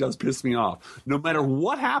really does piss me off. No matter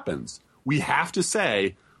what happens, we have to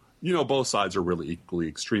say, you know, both sides are really equally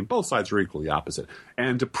extreme. Both sides are equally opposite.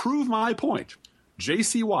 And to prove my point,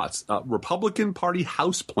 J.C. Watts, Republican Party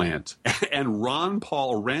houseplant, and Rand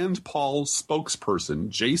Paul spokesperson,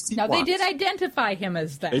 J.C. Watts. Now, they did identify him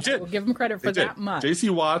as that. They did. We'll give him credit for that much.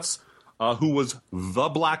 J.C. Watts, who was the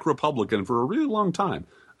black Republican for a really long time,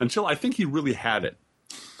 until I think he really had it.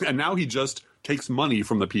 And now he just takes money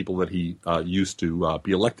from the people that he used to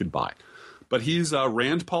be elected by. But he's a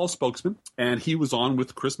Rand Paul spokesman, and he was on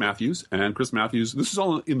with Chris Matthews. And Chris Matthews, this is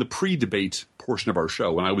all in the pre-debate portion of our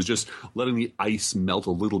show, when I was just letting the ice melt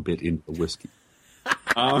a little bit into the whiskey.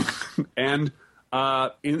 In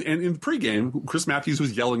the pregame, Chris Matthews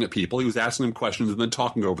was yelling at people. He was asking them questions and then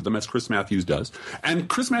talking over them, as Chris Matthews does. And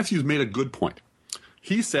Chris Matthews made a good point.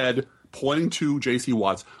 He said, pointing to J.C.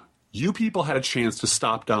 Watts, you people had a chance to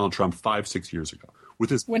stop Donald Trump 5-6 years ago. With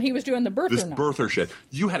this, when he was doing the birther shit,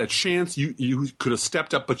 you had a chance. You could have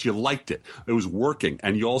stepped up, but you liked it. It was working,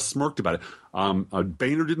 and you all smirked about it.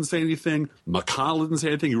 Boehner didn't say anything. McConnell didn't say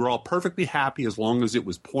anything. You were all perfectly happy as long as it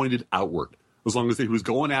was pointed outward, as long as he was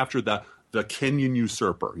going after the Kenyan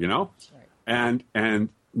usurper, you know. Right. And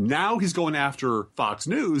now he's going after Fox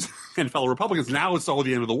News and fellow Republicans. Now it's all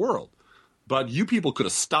the end of the world. But you people could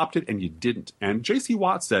have stopped it, and you didn't. And J.C.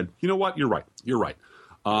 Watts said, you know what? You're right. You're right.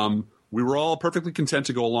 We were all perfectly content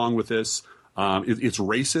to go along with this. It's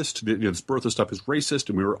racist. This birther stuff is racist,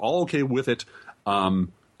 and we were all okay with it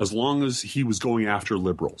as long as he was going after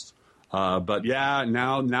liberals. But yeah,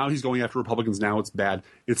 now he's going after Republicans. Now it's bad.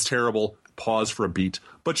 It's terrible. Pause for a beat.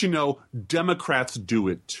 But, you know, Democrats do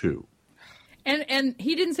it too. And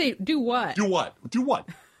he didn't say do what? Do what? Do what?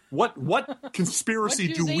 What conspiracy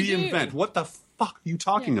what do we invent? What the fuck are you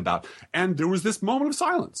talking about? And there was this moment of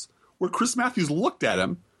silence where Chris Matthews looked at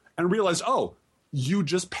him and realized, oh, you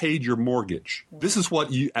just paid your mortgage. This is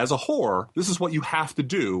what you, as a whore, this is what you have to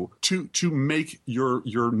do to make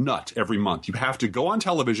your nut every month. You have to go on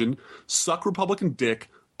television, suck Republican dick,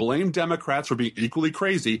 blame Democrats for being equally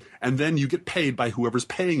crazy, and then you get paid by whoever's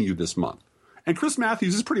paying you this month. And Chris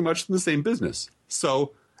Matthews is pretty much in the same business.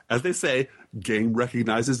 So, as they say, game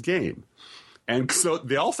recognizes game. And so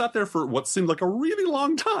they all sat there for what seemed like a really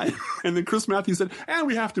long time. And then Chris Matthews said, and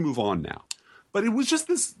we have to move on now. But it was just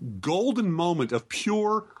this golden moment of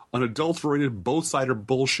pure, unadulterated, both-sider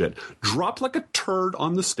bullshit, dropped like a turd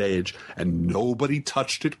on the stage, and nobody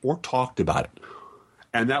touched it or talked about it.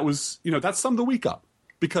 And that was, you know, that summed the week up.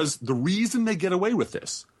 Because the reason they get away with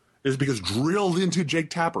this is because drilled into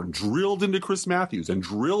Jake Tapper, drilled into Chris Matthews, and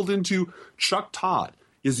drilled into Chuck Todd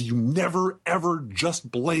is you never, ever just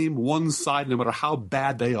blame one side, no matter how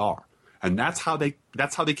bad they are. And that's how they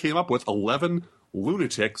came up with 11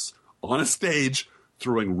 lunatics on a stage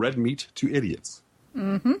throwing red meat to idiots.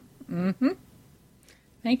 Mm-hmm. Mm-hmm.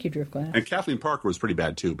 Thank you, Driftglass. And Kathleen Parker was pretty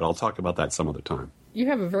bad, too, but I'll talk about that some other time. You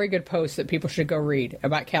have a very good post that people should go read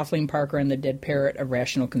about Kathleen Parker and the dead parrot of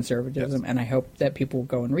rational conservatism, yes. And I hope that people will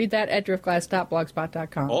go and read that at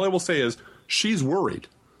driftglass.blogspot.com. All I will say is she's worried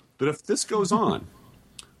that if this goes on,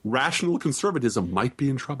 rational conservatism might be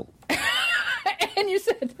in trouble. And you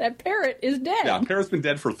said that parrot is dead. Yeah, parrot's been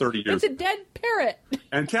dead for 30 years. It's a dead parrot.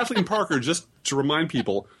 And Kathleen Parker, just to remind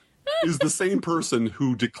people, is the same person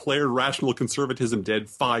who declared rational conservatism dead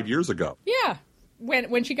 5 years ago. Yeah,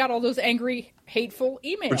 when she got all those angry, hateful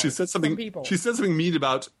emails when she said something, from people. She said something mean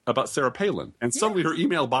about Sarah Palin. And suddenly her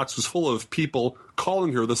email box was full of people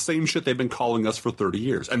calling her the same shit they've been calling us for 30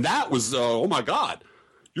 years. And that was, oh my God.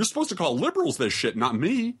 You're supposed to call liberals this shit, not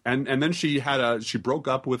me. And then she broke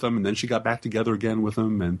up with them, and then she got back together again with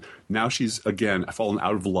them, and now she's again fallen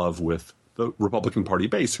out of love with the Republican Party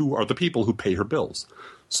base, who are the people who pay her bills.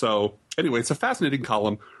 So anyway, it's a fascinating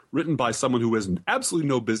column written by someone who has absolutely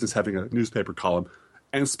no business having a newspaper column.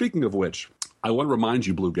 And speaking of which, I want to remind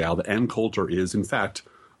you, Blue Gal, that Ann Coulter is in fact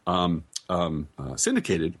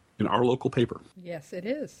syndicated in our local paper. Yes, it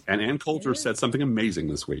is. And Ann Coulter said something amazing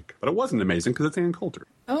this week. But it wasn't amazing because it's Ann Coulter.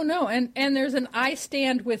 Oh, no. And there's an I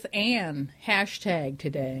Stand With Ann hashtag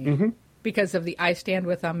today because of the I Stand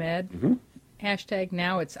With Ahmed hashtag.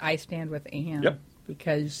 Now it's I Stand With Ann. Yep.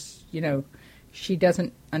 Because, you know, she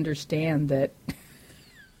doesn't understand that...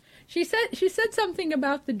 She said something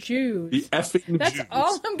about the Jews. The effing That's Jews.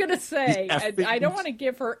 all I'm going to say. I don't want to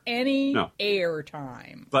give her any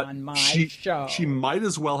airtime on my show. She might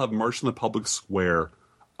as well have marched in the public square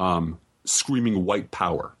screaming white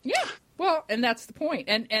power. Yeah. Well, and that's the point.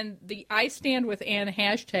 And the I Stand With Ann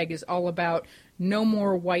hashtag is all about no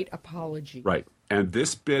more white apology. Right. And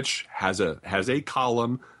this bitch has a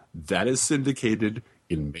column that is syndicated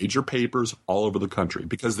in major papers all over the country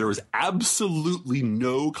because there is absolutely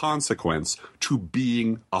no consequence to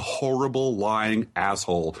being a horrible, lying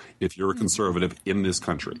asshole if you're a conservative in this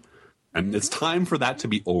country. And it's time for that to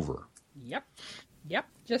be over. Yep.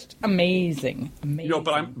 Just amazing.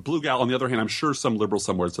 But Blue Gal, on the other hand, I'm sure some liberal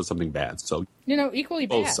somewhere said something bad. So, equally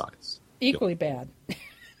bad. Both sides. Equally bad.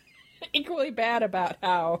 Equally bad about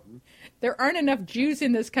how there aren't enough Jews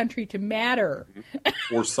in this country to matter.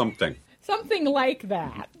 Or something. Something like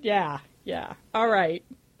that. Yeah. All right.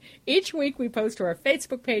 Each week we post to our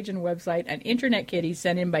Facebook page and website an Internet Kitty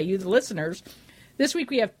sent in by you, the listeners. This week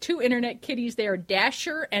we have 2 Internet Kitties. They are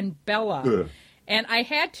Dasher and Bella. Ugh. And I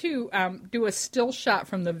had to do a still shot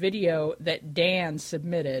from the video that Dan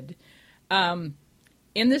submitted. In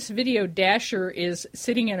this video, Dasher is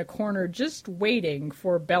sitting in a corner just waiting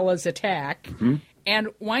for Bella's attack and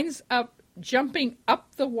winds up jumping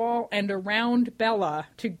up the wall and around Bella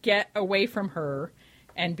to get away from her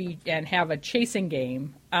and have a chasing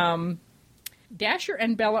game. Dasher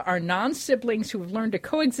and Bella are non-siblings who have learned to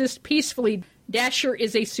coexist peacefully. Dasher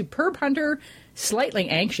is a superb hunter, slightly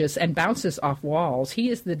anxious, and bounces off walls. He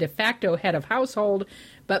is the de facto head of household,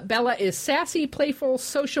 but Bella is sassy, playful,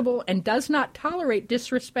 sociable, and does not tolerate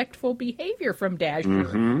disrespectful behavior from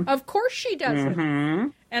Dasher. Of course she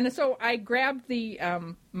doesn't. And so I grabbed the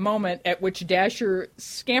moment at which Dasher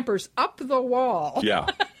scampers up the wall. Yeah.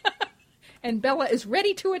 And Bella is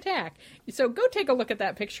ready to attack. So go take a look at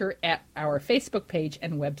that picture at our Facebook page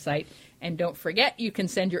and website. And don't forget, you can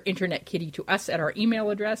send your Internet Kitty to us at our email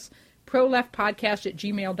address,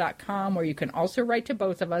 proleftpodcast@gmail.com, or you can also write to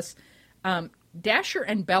both of us. Dasher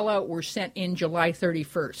and Bella were sent in July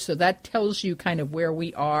 31st, so that tells you kind of where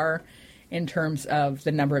we are in terms of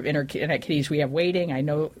the number of Internet Kitties we have waiting. I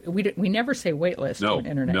know we never say wait list. No, on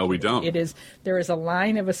Internet no, Kitty. We don't. There is a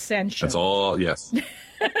line of ascension. That's all, yes.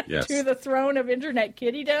 Yes. To the throne of Internet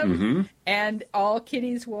Kittydom, and all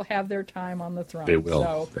kitties will have their time on the throne. They will.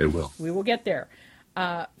 So they will. We will get there.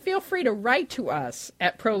 Feel free to write to us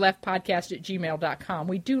at proleftpodcast@gmail.com.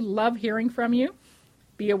 We do love hearing from you.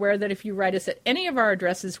 Be aware that if you write us at any of our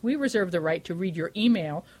addresses, we reserve the right to read your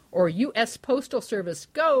email or U.S. Postal Service.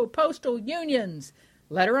 Go Postal Unions!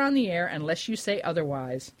 Letter on the air unless you say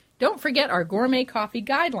otherwise. Don't forget our gourmet coffee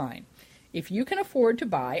guideline. If you can afford to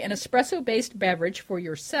buy an espresso-based beverage for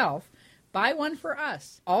yourself, buy one for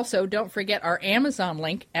us. Also, don't forget our Amazon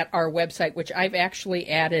link at our website, which I've actually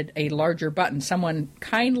added a larger button. Someone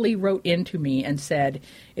kindly wrote into me and said,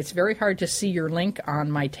 it's very hard to see your link on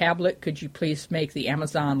my tablet. Could you please make the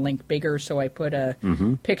Amazon link bigger? So I put a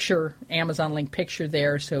picture, Amazon link picture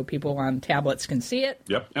there so people on tablets can see it.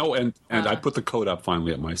 Yep. Oh, and I put the code up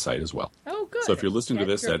finally at my site as well. Oh, good. So if you're listening to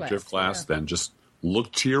this at Drift Class, then just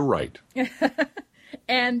look to your right.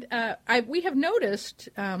 And we have noticed,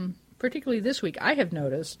 particularly this week, I have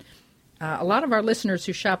noticed a lot of our listeners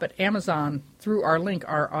who shop at Amazon through our link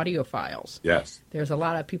are audiophiles. Yes. There's a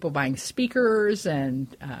lot of people buying speakers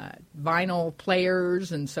and vinyl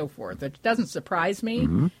players and so forth. It doesn't surprise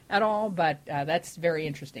me at all, but that's very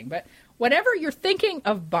interesting. But whatever you're thinking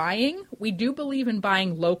of buying, we do believe in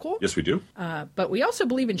buying local. Yes, we do. But we also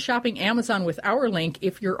believe in shopping Amazon with our link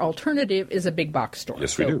if your alternative is a big box store.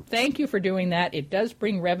 Yes, we do. Thank you for doing that. It does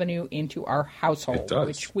bring revenue into our household, it does.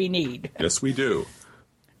 which we need. Yes, we do.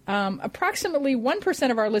 Approximately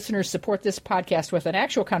 1% of our listeners support this podcast with an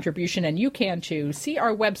actual contribution, and you can too. See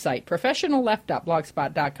our website,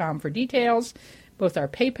 professionalleft.blogspot.com, for details. Both our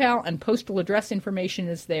PayPal and postal address information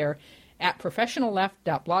is there at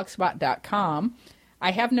professionalleft.blogspot.com.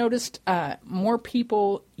 I have noticed more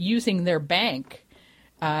people using their bank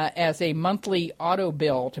as a monthly auto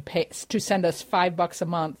bill to send us $5 a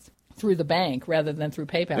month through the bank rather than through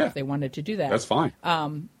PayPal if they wanted to do that. That's fine.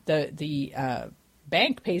 The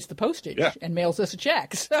bank pays the postage and mails us a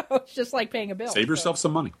check, so it's just like paying a bill. Save yourself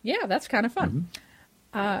some money. Yeah, that's kind of fun.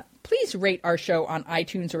 Please rate our show on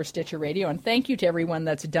iTunes or Stitcher Radio, and thank you to everyone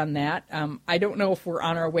that's done that. I don't know if we're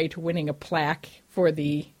on our way to winning a plaque for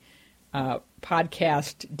the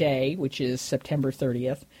podcast day, which is September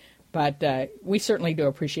 30th, but we certainly do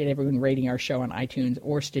appreciate everyone rating our show on iTunes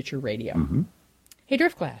or Stitcher Radio. Hey,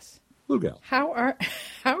 Drift Class. Blue Gal. How are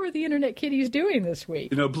the Internet Kitties doing this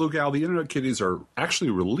week? You know, Blue Gal, the Internet Kitties are actually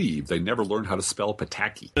relieved they never learned how to spell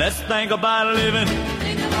Pataki. Let's think about living.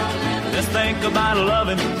 Let's think about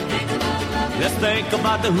loving. Let's think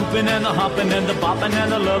about the hooping and the hopping and the bopping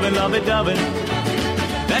and the lovey-dovey.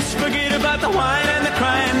 Let's forget about the wine and the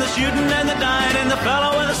crying, the shooting and the dying, and the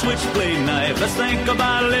fellow with a switchblade knife. Let's think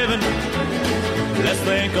about living. Let's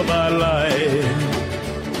think about life.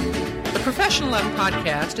 Professional 11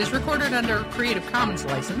 podcast is recorded under Creative Commons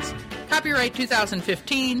license. Copyright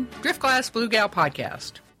 2015, Driftglass Blue Gal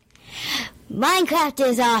Podcast. Minecraft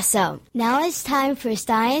is awesome. Now it's time for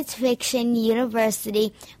Science Fiction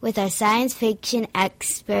University with our science fiction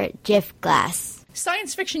expert, Driftglass.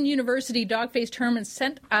 Science Fiction University Dog-Faced Herman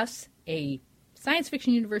sent us a Science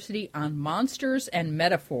Fiction University on monsters and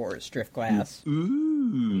metaphors, Driftglass. Ooh.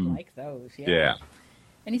 You like those, Yeah.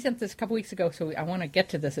 And he sent this a couple weeks ago, so I want to get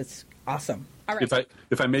to this. It's awesome. All right.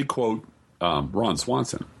 If I may quote Ron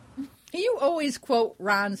Swanson. You always quote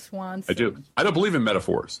Ron Swanson. I do. I don't believe in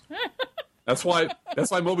metaphors. That's why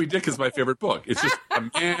Moby Dick is my favorite book. It's just a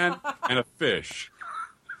man and a fish.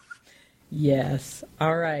 Yes.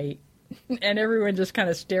 All right. And everyone just kind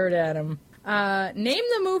of stared at him. Name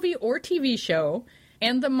the movie or TV show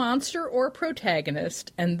and the monster or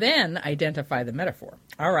protagonist, and then identify the metaphor.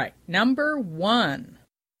 All right. Number 1.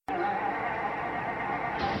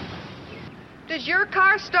 Does your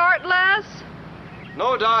car start, Les?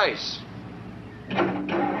 No dice.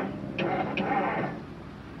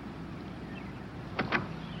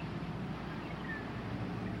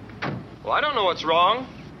 Well, I don't know what's wrong.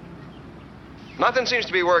 Nothing seems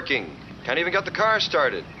to be working. Can't even get the car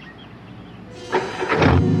started.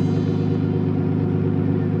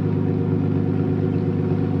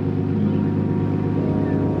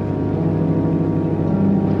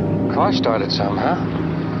 Car started somehow.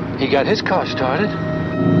 He got his car started.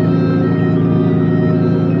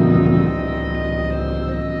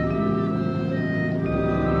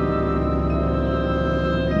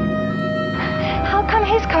 How come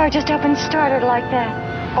his car just up and started like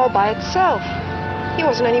that? All by itself. He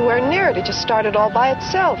wasn't anywhere near it. It just started all by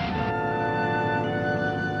itself.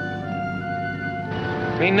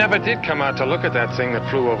 He never did come out to look at that thing that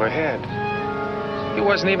flew overhead. He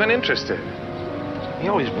wasn't even interested. He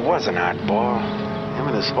always was an oddball. Him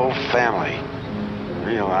and his whole family.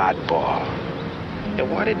 Real oddball. Yeah,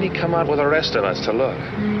 why didn't he come out with the rest of us to look?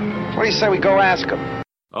 What do you say we go ask him?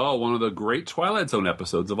 Oh, one of the great Twilight Zone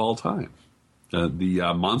episodes of all time.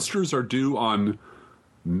 The monsters are due on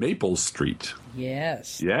Maple Street.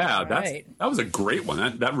 Yes. Yeah, right. that was a great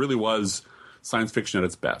one. That really was science fiction at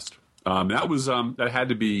its best. That had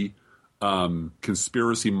to be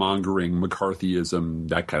conspiracy mongering, McCarthyism,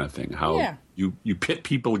 that kind of thing. How you pit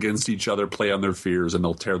people against each other, play on their fears, and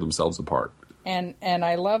they'll tear themselves apart. And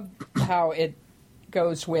I love how it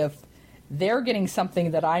goes with they're getting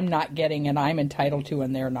something that I'm not getting and I'm entitled to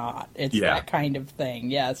and they're not. It's that kind of thing,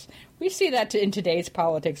 yes. We see that in today's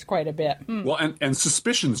politics quite a bit. Well, and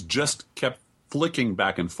suspicions just kept flicking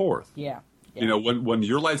back and forth. Yeah. You know, when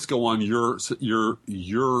your lights go on, you're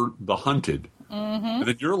the hunted. Mm-hmm. And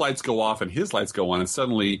then your lights go off and his lights go on, and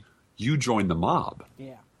suddenly you join the mob.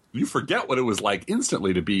 Yeah. You forget what it was like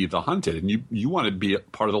instantly to be the hunted, and you want to be a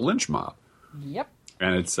part of the lynch mob. Yep.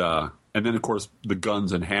 And it's and then of course the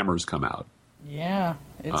guns and hammers come out. Yeah,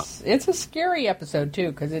 it's a scary episode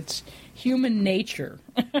too because it's human nature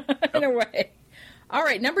in a way. All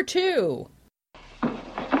right, number 2.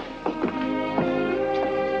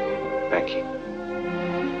 Becky.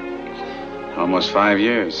 Almost 5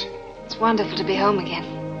 years. It's wonderful to be home again.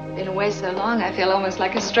 Been away so long, I feel almost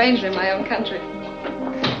like a stranger in my own country.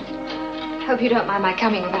 Hope you don't mind my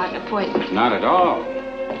coming without an appointment. Not at all.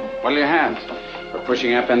 What'll you have? We're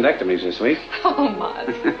pushing appendectomies this week. Oh, Mud.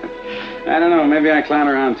 I don't know. Maybe I clown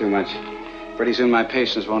around too much. Pretty soon my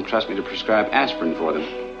patients won't trust me to prescribe aspirin for them.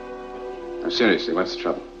 Now, seriously, what's the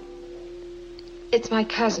trouble? It's my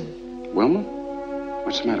cousin. Wilma?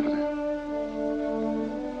 What's the matter with her?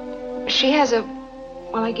 She has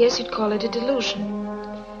well, I guess you'd call it a delusion.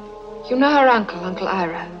 You know her uncle, Uncle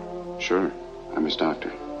Ira? Sure. I'm his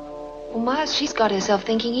doctor. Well, Miles, she's got herself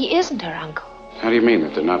thinking he isn't her uncle. How do you mean,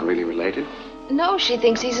 that they're not really related? No, she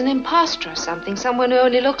thinks he's an imposter or something, someone who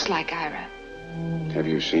only looks like Ira. Have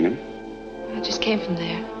you seen him? I just came from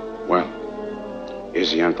there. Well,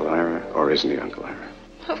 is he Uncle Ira or isn't he Uncle Ira?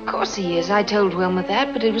 Of course he is. I told Wilma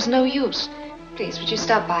that, but it was no use. Please, would you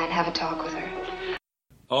stop by and have a talk with her?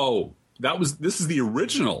 Oh, this is the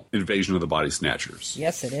original Invasion of the Body Snatchers.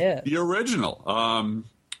 Yes, it is. The original,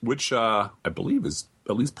 which I believe is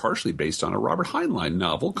at least partially based on a Robert Heinlein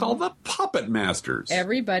novel called The Puppet Masters.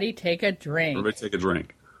 Everybody take a drink. Everybody take a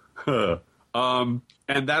drink.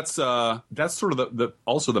 And that's sort of the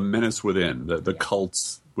also the menace within, the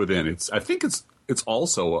cults within. I think it's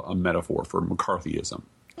also a metaphor for McCarthyism.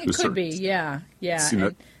 It could be, yeah.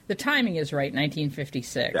 And the timing is right,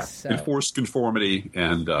 1956. Yeah. So. Enforced conformity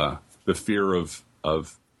and the fear of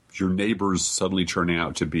your neighbors suddenly turning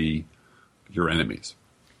out to be your enemies.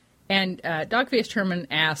 And Dog-Faced Herman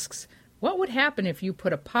asks, what would happen if you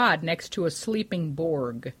put a pod next to a sleeping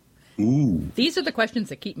Borg? Ooh. These are the questions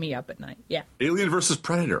that keep me up at night. Yeah. Alien versus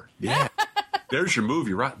Predator. Yeah. There's your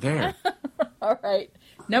movie right there. All right.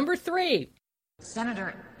 Number 3.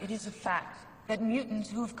 Senator, it is a fact that mutants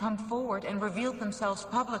who have come forward and revealed themselves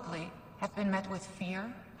publicly have been met with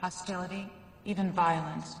fear, hostility, even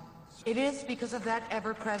violence. It is because of that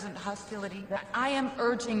ever-present hostility that I am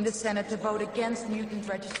urging the Senate to vote against mutant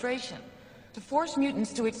registration. To force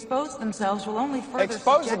mutants to expose themselves will only further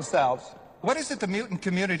expose themselves? What is it the mutant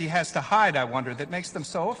community has to hide, I wonder, that makes them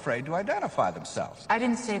so afraid to identify themselves? I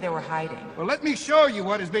didn't say they were hiding. Well, let me show you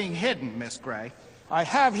what is being hidden, Miss Gray. I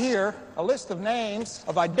have here a list of names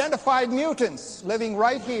of identified mutants living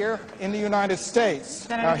right here in the United States.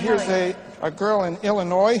 Now, here's a girl in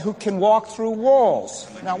Illinois who can walk through walls.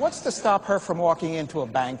 Now, what's to stop her from walking into a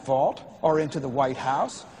bank vault or into the White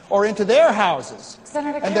House or into their houses?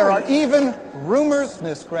 And there are even rumors,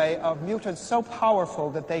 Miss Gray, of mutants so powerful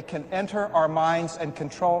that they can enter our minds and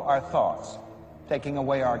control our thoughts, taking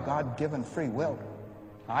away our God-given free will.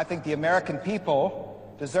 Now, I think the American people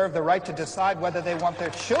deserve the right to decide whether they want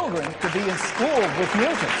their children to be in school with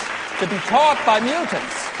mutants, to be taught by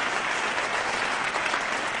mutants.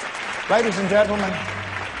 Ladies and gentlemen,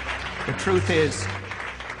 the truth is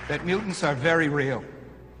that mutants are very real,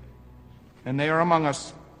 and they are among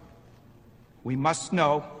us. We must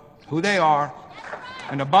know who they are,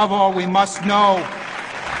 and above all, we must know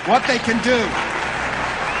what they can do.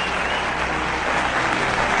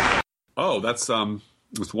 Oh, that's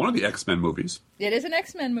it's one of the X-Men movies. It is an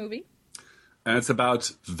X-Men movie. And it's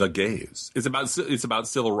about the gays. It's about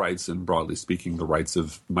civil rights and, broadly speaking, the rights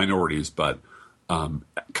of minorities. But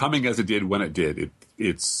coming as it did when it did,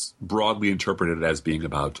 it's broadly interpreted as being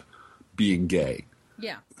about being gay.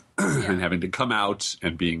 Yeah. And having to come out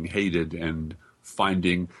and being hated and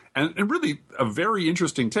finding and really a very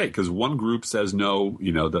interesting take, because one group says no,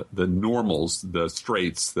 the normals, the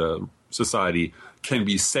straights, the society can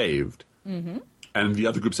be saved. Mm-hmm. And the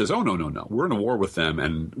other group says, oh, no. We're in a war with them,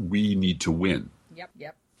 and we need to win.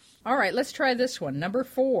 Yep. All right, let's try this one. Number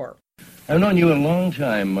 4. I've known you a long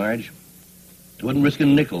time, Marge. I wouldn't risk a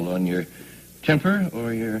nickel on your temper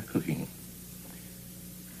or your cooking.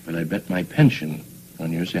 But I bet my pension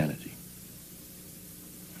on your sanity.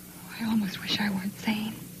 I almost wish I weren't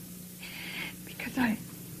sane. Because I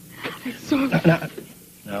saw...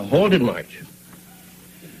 Now, hold it, Marge.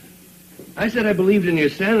 I said I believed in your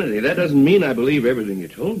sanity. That doesn't mean I believe everything you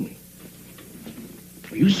told me.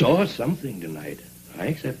 You saw something tonight. I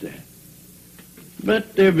accept that.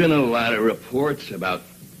 But there have been a lot of reports about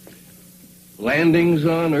landings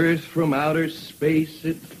on Earth from outer space.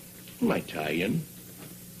 It might tie in.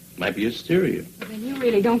 Might be hysteria. Then you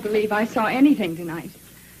really don't believe I saw anything tonight.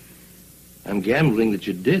 I'm gambling that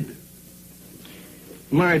you did.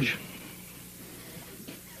 Marge,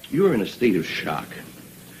 you were in a state of shock.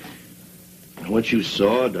 And what you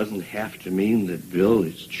saw doesn't have to mean that Bill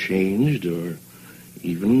is changed or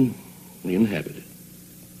even inhabited.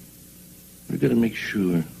 We've got to make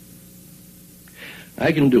sure.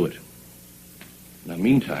 I can do it. Now,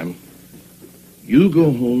 meantime, you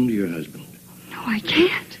go home to your husband. No, I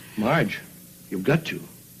can't. Marge, you've got to.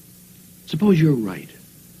 Suppose you're right.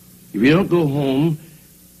 If you don't go home,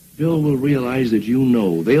 Bill will realize that you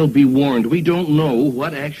know. They'll be warned. We don't know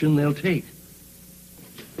what action they'll take.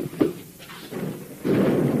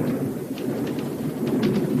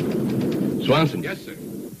 Swanson. Yes, sir.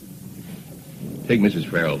 Take Mrs.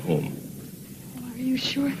 Farrell home. Are you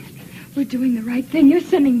sure that we're doing the right thing? You're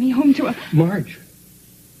sending me home to a... Marge,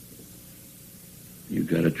 you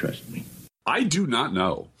gotta trust me. I do not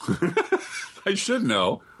know. I should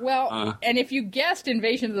know. Well, and if you guessed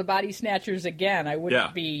Invasion of the Body Snatchers again, I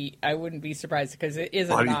wouldn't be surprised, because it is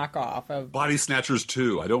a knockoff of Body Snatchers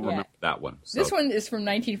 2. I don't remember that one. So. This one is from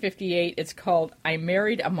 1958. It's called I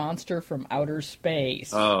Married a Monster from Outer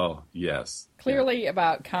Space. Oh, yes. Clearly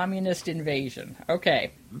about communist invasion.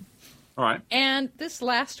 Okay. Mm-hmm. All right. And this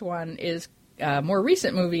last one is a more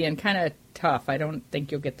recent movie and kind of tough. I don't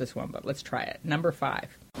think you'll get this one, but let's try it. Number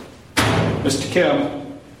 5. Mr.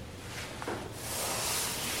 Kim,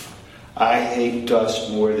 I hate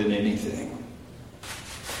dust more than anything.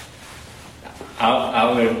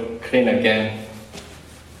 I will clean again.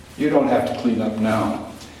 You don't have to clean up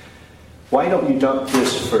now. Why don't you dump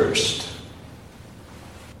this first?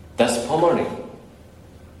 That's formalin.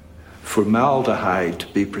 Formaldehyde, to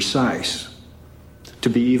be precise. To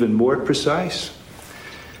be even more precise,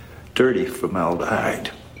 dirty formaldehyde.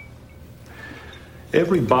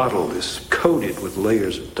 Every bottle is coated with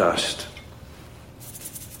layers of dust.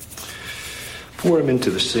 Pour them into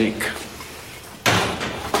the sink.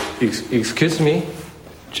 Excuse me?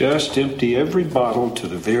 Just empty every bottle to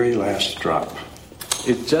the very last drop.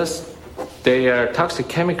 It's just they are toxic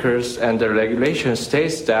chemicals, and the regulation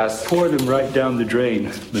states that... Pour them right down the drain,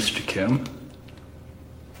 Mr. Kim.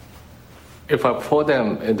 If I pour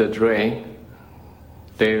them in the drain,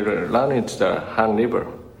 they run into the Han River.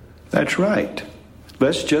 That's right.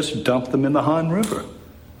 Let's just dump them in the Han River.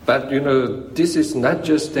 But, this is not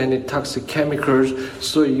just any toxic chemicals,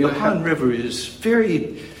 so you The Han River is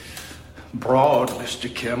very broad,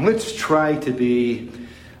 Mr. Kim. Let's try to be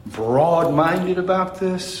broad-minded about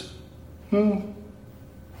this.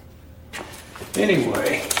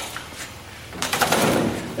 Anyway,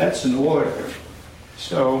 that's an order.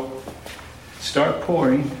 So, start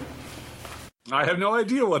pouring. I have no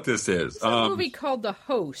idea what this is. It's a movie called The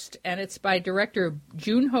Host, and it's by director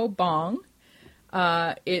Joon-ho Bong.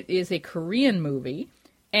 It is a Korean movie.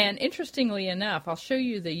 And interestingly enough, I'll show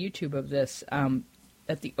you the YouTube of this.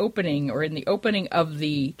 At the opening, or in the opening of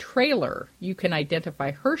the trailer, you can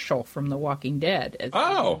identify Herschel from The Walking Dead.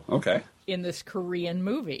 Okay. In this Korean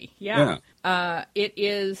movie. Yeah. It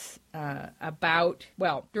is about,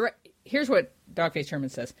 here's what Dogface Herman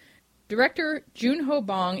says. Director Joon-ho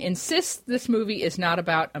Bong insists this movie is not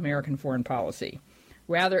about American foreign policy.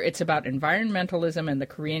 Rather, it's about environmentalism and the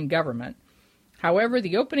Korean government. However,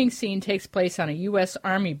 the opening scene takes place on a U.S.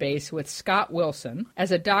 Army base with Scott Wilson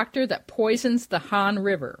as a doctor that poisons the Han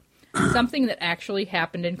River, something that actually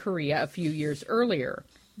happened in Korea a few years earlier.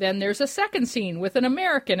 Then there's a second scene with an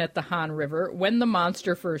American at the Han River when the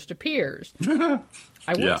monster first appears.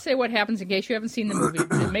 I won't say what happens in case you haven't seen the movie,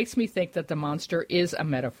 but it makes me think that the monster is a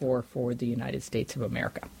metaphor for the United States of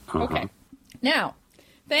America. Okay. Now,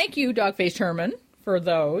 thank you, Dogface Herman, for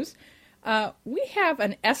those. We have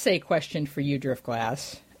an essay question for you,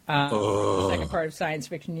 Driftglass. Second part of Science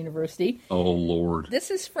Fiction University. Oh, Lord. This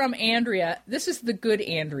is from Andrea. This is the good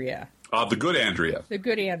Andrea. The good Andrea. The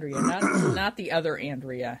good Andrea, not the other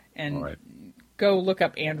Andrea. And go look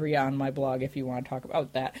up Andrea on my blog if you want to talk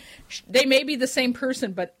about that. They may be the same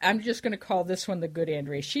person, but I'm just going to call this one the good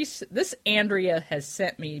Andrea. This Andrea has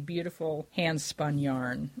sent me beautiful hand-spun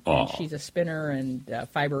yarn. And she's a spinner and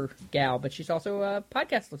fiber gal, but she's also a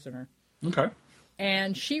podcast listener. Okay.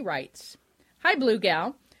 And she writes, "Hi, Blue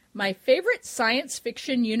Gal. My favorite Science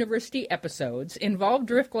Fiction University episodes involve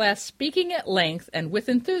Driftglass speaking at length and with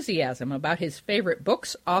enthusiasm about his favorite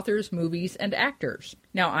books, authors, movies, and actors.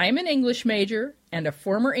 Now, I am an English major and a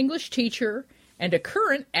former English teacher and a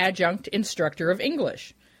current adjunct instructor of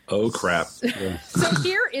English. Oh, crap. So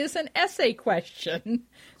here is an essay question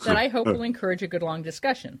that I hope will encourage a good long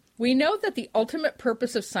discussion. We know that the ultimate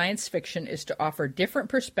purpose of science fiction is to offer different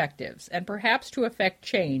perspectives and perhaps to affect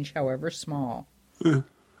change, however small."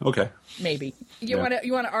 Okay. Maybe. You want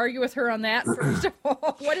to argue with her on that, first of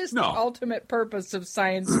all? What is the ultimate purpose of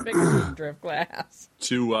science fiction, Driftglass?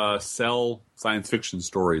 To sell science fiction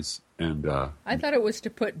stories. And I thought it was to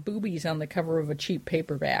put boobies on the cover of a cheap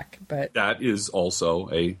paperback, but that is also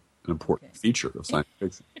an important feature of science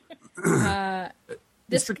fiction.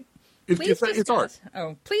 It's art.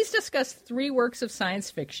 Please discuss 3 works of science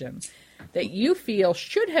fiction that you feel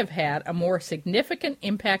should have had a more significant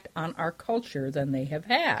impact on our culture than they have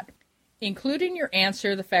had. Include in your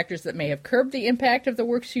answer the factors that may have curbed the impact of the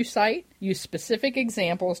works you cite. Use specific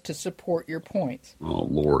examples to support your points. Oh,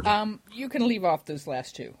 Lord. You can leave off those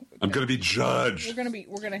last 2. I'm going to be judged. We're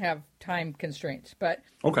going to have time constraints, but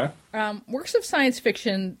okay. Works of science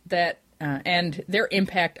fiction that and their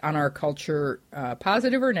impact on our culture,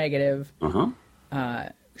 positive or negative.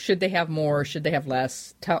 Should they have more? Should they have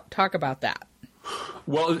less? Talk about that.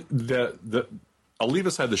 Well, I'll leave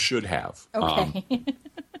aside the should have. Okay.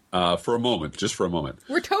 For a moment, just for a moment.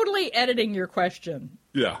 We're totally editing your question.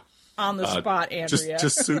 Yeah. On the spot, Andrea.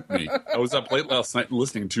 Just suit me. I was up late last night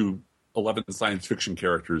listening to 11 science fiction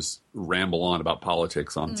characters ramble on about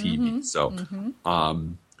politics on TV. So,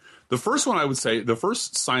 the first one I would say, the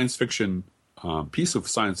first science fiction piece of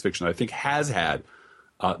science fiction I think has had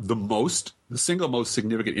the single most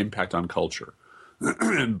significant impact on culture.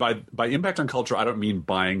 And by impact on culture, I don't mean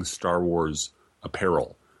buying Star Wars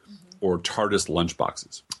apparel or TARDIS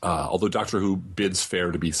lunchboxes. Although Doctor Who bids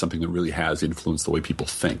fair to be something that really has influenced the way people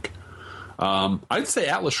think. I'd say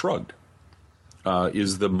Atlas Shrugged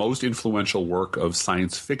is the most influential work of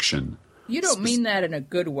science fiction. You don't mean that in a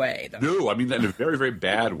good way, though. No, I mean that in a very, very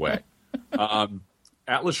bad way.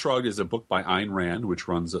 Atlas Shrugged is a book by Ayn Rand, which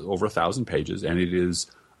runs over 1,000 pages, and it is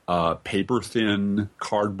paper-thin,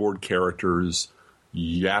 cardboard characters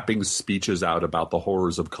yapping speeches out about the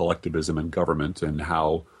horrors of collectivism and government and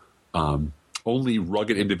how only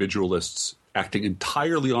rugged individualists acting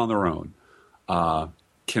entirely on their own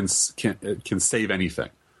can save anything.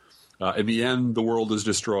 In the end, the world is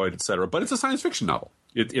destroyed, etc. But it's a science fiction novel.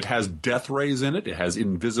 It has death rays in it. It has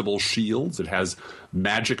invisible shields. It has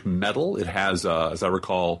magic metal. It has, as I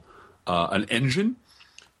recall, an engine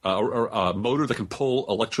or a motor that can pull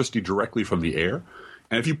electricity directly from the air.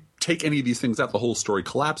 And if you take any of these things out, the whole story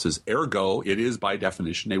collapses. Ergo, it is by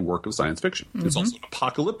definition a work of science fiction. Mm-hmm. It's also an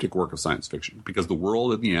apocalyptic work of science fiction because the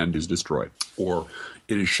world in the end is destroyed or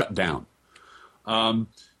it is shut down.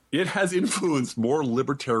 It has influenced more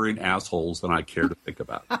libertarian assholes than I care to think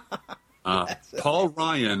about. Paul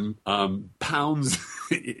Ryan pounds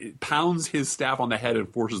his staff on the head and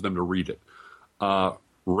forces them to read it.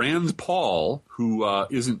 Rand Paul, who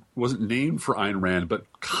wasn't named for Ayn Rand, but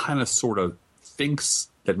kind of sort of thinks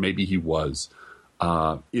that maybe he was,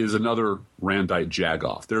 is another Randite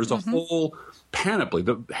jagoff. There's a whole panoply.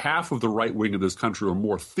 Half of the right wing of this country or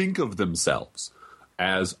more think of themselves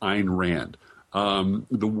as Ayn Rand.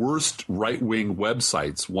 The worst right-wing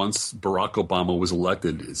websites, once Barack Obama was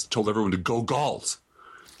elected, told everyone to go Gauls.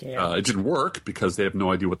 Yeah. It didn't work because they have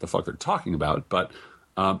no idea what the fuck they're talking about. But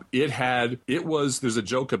there's a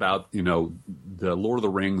joke about, the Lord of the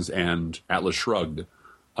Rings and Atlas Shrugged.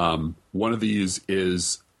 One of these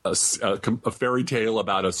is a fairy tale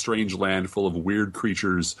about a strange land full of weird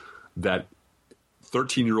creatures that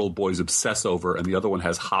 13-year-old boys obsess over, and the other one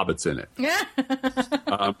has hobbits in it.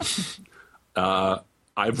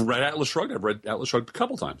 I've read Atlas Shrugged. I've read Atlas Shrugged a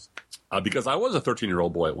couple times because I was a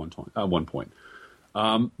 13-year-old boy at one point.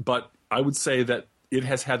 But I would say that it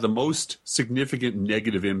has had the most significant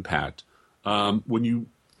negative impact when you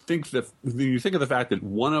think of the fact that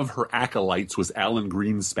one of her acolytes was Alan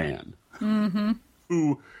Greenspan,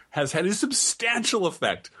 who has had a substantial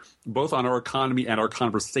effect both on our economy and our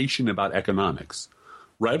conversation about economics,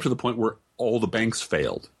 right up to the point where all the banks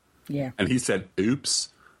failed. Yeah, and he said, "Oops.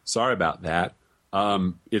 Sorry about that."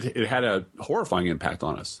 It had a horrifying impact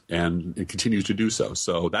on us, and it continues to do so.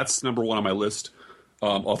 So that's number one on my list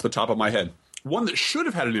off the top of my head. One that should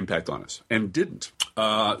have had an impact on us and didn't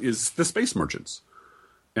is the Space Merchants.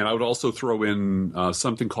 And I would also throw in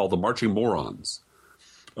something called the Marching Morons.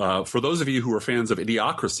 For those of you who are fans of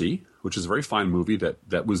Idiocracy, which is a very fine movie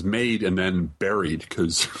that was made and then buried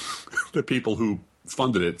because the people who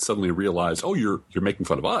funded it suddenly realized, oh, you're making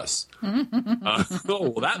fun of us.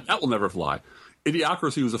 That will never fly.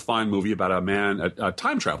 Idiocracy was a fine movie about a man, a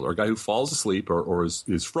time traveler, a guy who falls asleep or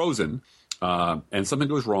is frozen, and something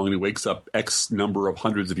goes wrong, and he wakes up X number of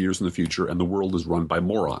hundreds of years in the future, and the world is run by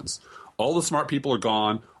morons. All the smart people are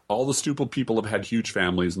gone. All the stupid people have had huge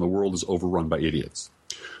families, and the world is overrun by idiots.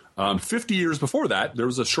 50 years before that, there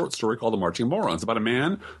was a short story called The Marching Morons about a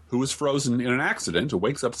man who was frozen in an accident who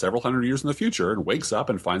wakes up several hundred years in the future and wakes up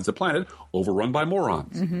and finds the planet overrun by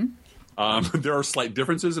morons. There are slight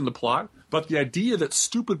differences in the plot, but the idea that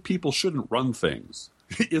stupid people shouldn't run things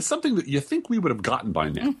is something that you think we would have gotten by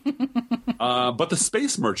now. But the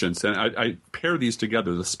Space Merchants, and I pair these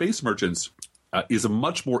together, the Space Merchants is a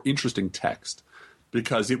much more interesting text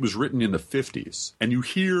because it was written in the 50s. And you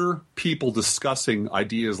hear people discussing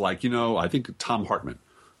ideas like, I think Tom Hartman,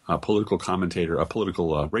 a political commentator, a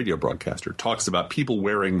political radio broadcaster, talks about people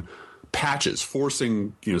wearing patches,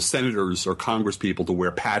 forcing senators or Congress people to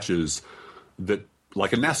wear patches that,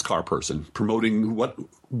 like a NASCAR person, promoting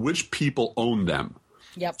which people own them.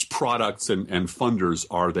 Yep. Which products and funders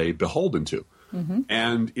are they beholden to?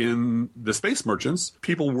 And in the Space Merchants,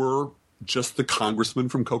 people were just the congressman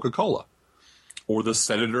from Coca-Cola or the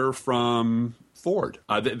senator from Ford.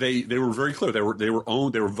 They were very clear. They were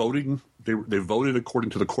owned. They were voting. They voted according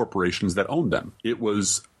to the corporations that owned them. It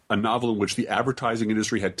was a novel in which the advertising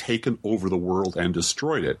industry had taken over the world and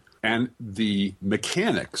destroyed it. And the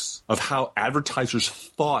mechanics of how advertisers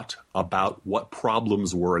thought about what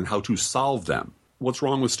problems were and how to solve them. What's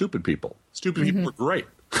wrong with stupid people? Stupid people are great.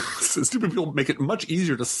 Stupid people make it much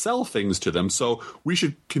easier to sell things to them. So we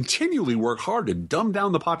should continually work hard to dumb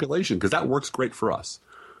down the population because that works great for us.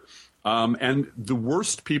 And the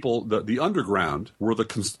worst people, the underground, were the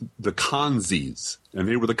consies, and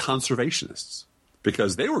they were the conservationists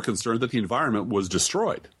because they were concerned that the environment was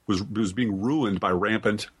destroyed, was being ruined by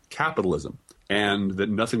rampant capitalism, and that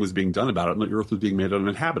nothing was being done about it, and the earth was being made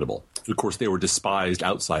uninhabitable. Of course, they were despised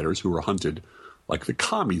outsiders who were hunted like the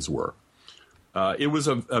commies were. It was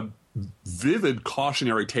a vivid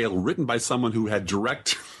cautionary tale written by someone who had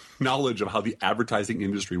direct knowledge of how the advertising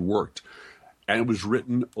industry worked. And it was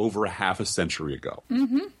written over a half a century ago.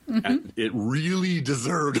 And it really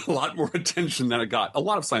deserved a lot more attention than it got. A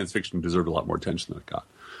lot of science fiction deserved a lot more attention than it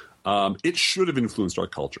got. It should have influenced our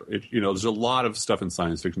culture. There's a lot of stuff in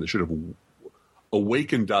science fiction that should have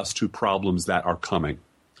awakened us to problems that are coming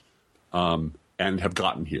and have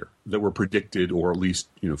gotten here, that were predicted or at least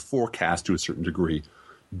forecast to a certain degree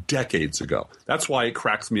decades ago. That's why it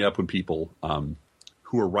cracks me up when people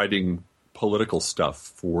who are writing political stuff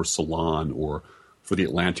for Salon or for The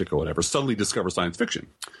Atlantic or whatever suddenly discover science fiction.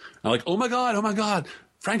 I'm like, oh my God,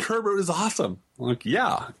 Frank Herbert is awesome. I'm like,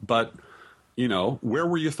 yeah, but, where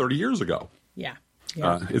were you 30 years ago? Yeah.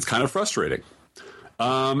 It's kind of frustrating.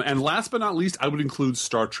 And last but not least, I would include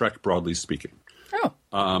Star Trek, broadly speaking.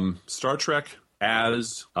 Oh. Star Trek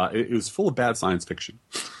it was full of bad science fiction.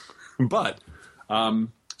 But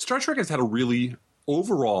Star Trek has had a really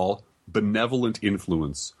overall benevolent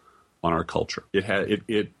influence on our culture.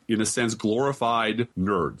 It in a sense glorified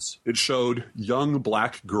nerds. It showed young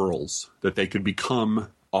black girls that they could become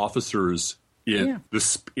officers in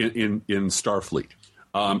Starfleet.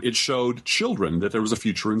 It showed children that there was a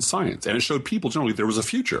future in science, and it showed people generally there was a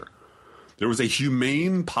future. There was a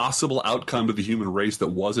humane possible outcome to the human race that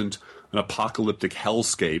wasn't an apocalyptic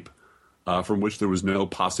hellscape from which there was no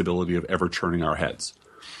possibility of ever turning our heads.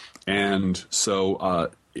 And so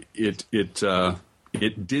it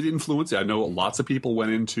did influence it. I know lots of people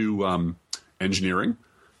went into engineering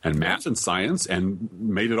and math and science and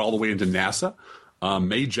made it all the way into NASA.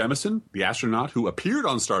 Mae Jemison, the astronaut who appeared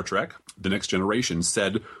on Star Trek, The Next Generation,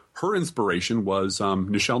 said her inspiration was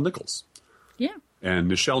Nichelle Nichols. Yeah.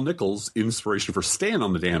 And Nichelle Nichols' inspiration for staying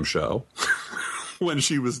on the damn show when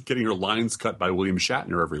she was getting her lines cut by William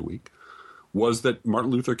Shatner every week was that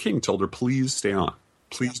Martin Luther King told her, please stay on.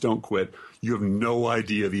 Please don't quit. You have no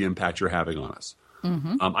idea the impact you're having on us.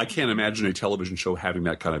 Mm-hmm. I can't imagine a television show having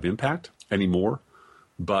that kind of impact anymore.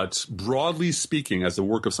 But broadly speaking, as a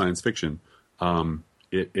work of science fiction,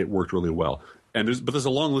 it worked really well. And there's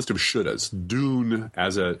a long list of shouldas. Dune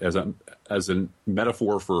as a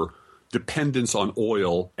metaphor for dependence on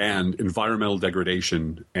oil and environmental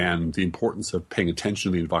degradation and the importance of paying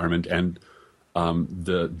attention to the environment and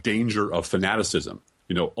the danger of fanaticism.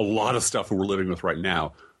 A lot of stuff that we're living with right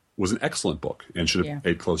now was an excellent book and should have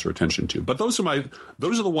paid closer attention to. But those are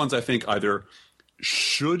the ones I think either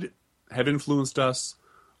should have influenced us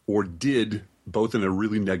or did, both in a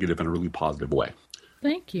really negative and a really positive way.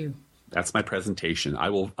 Thank you. That's my presentation. I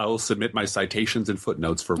will submit my citations and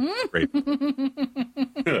footnotes for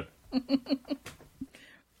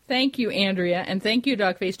Thank you, Andrea, and thank you,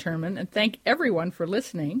 Dog-Faced Herman, and thank everyone for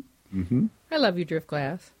listening. Mm-hmm. I love you, Drift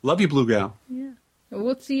Glass. Love you, Blue Gal. Yeah.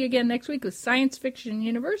 We'll see you again next week with Science Fiction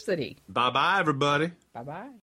University. Bye-bye, everybody. Bye-bye.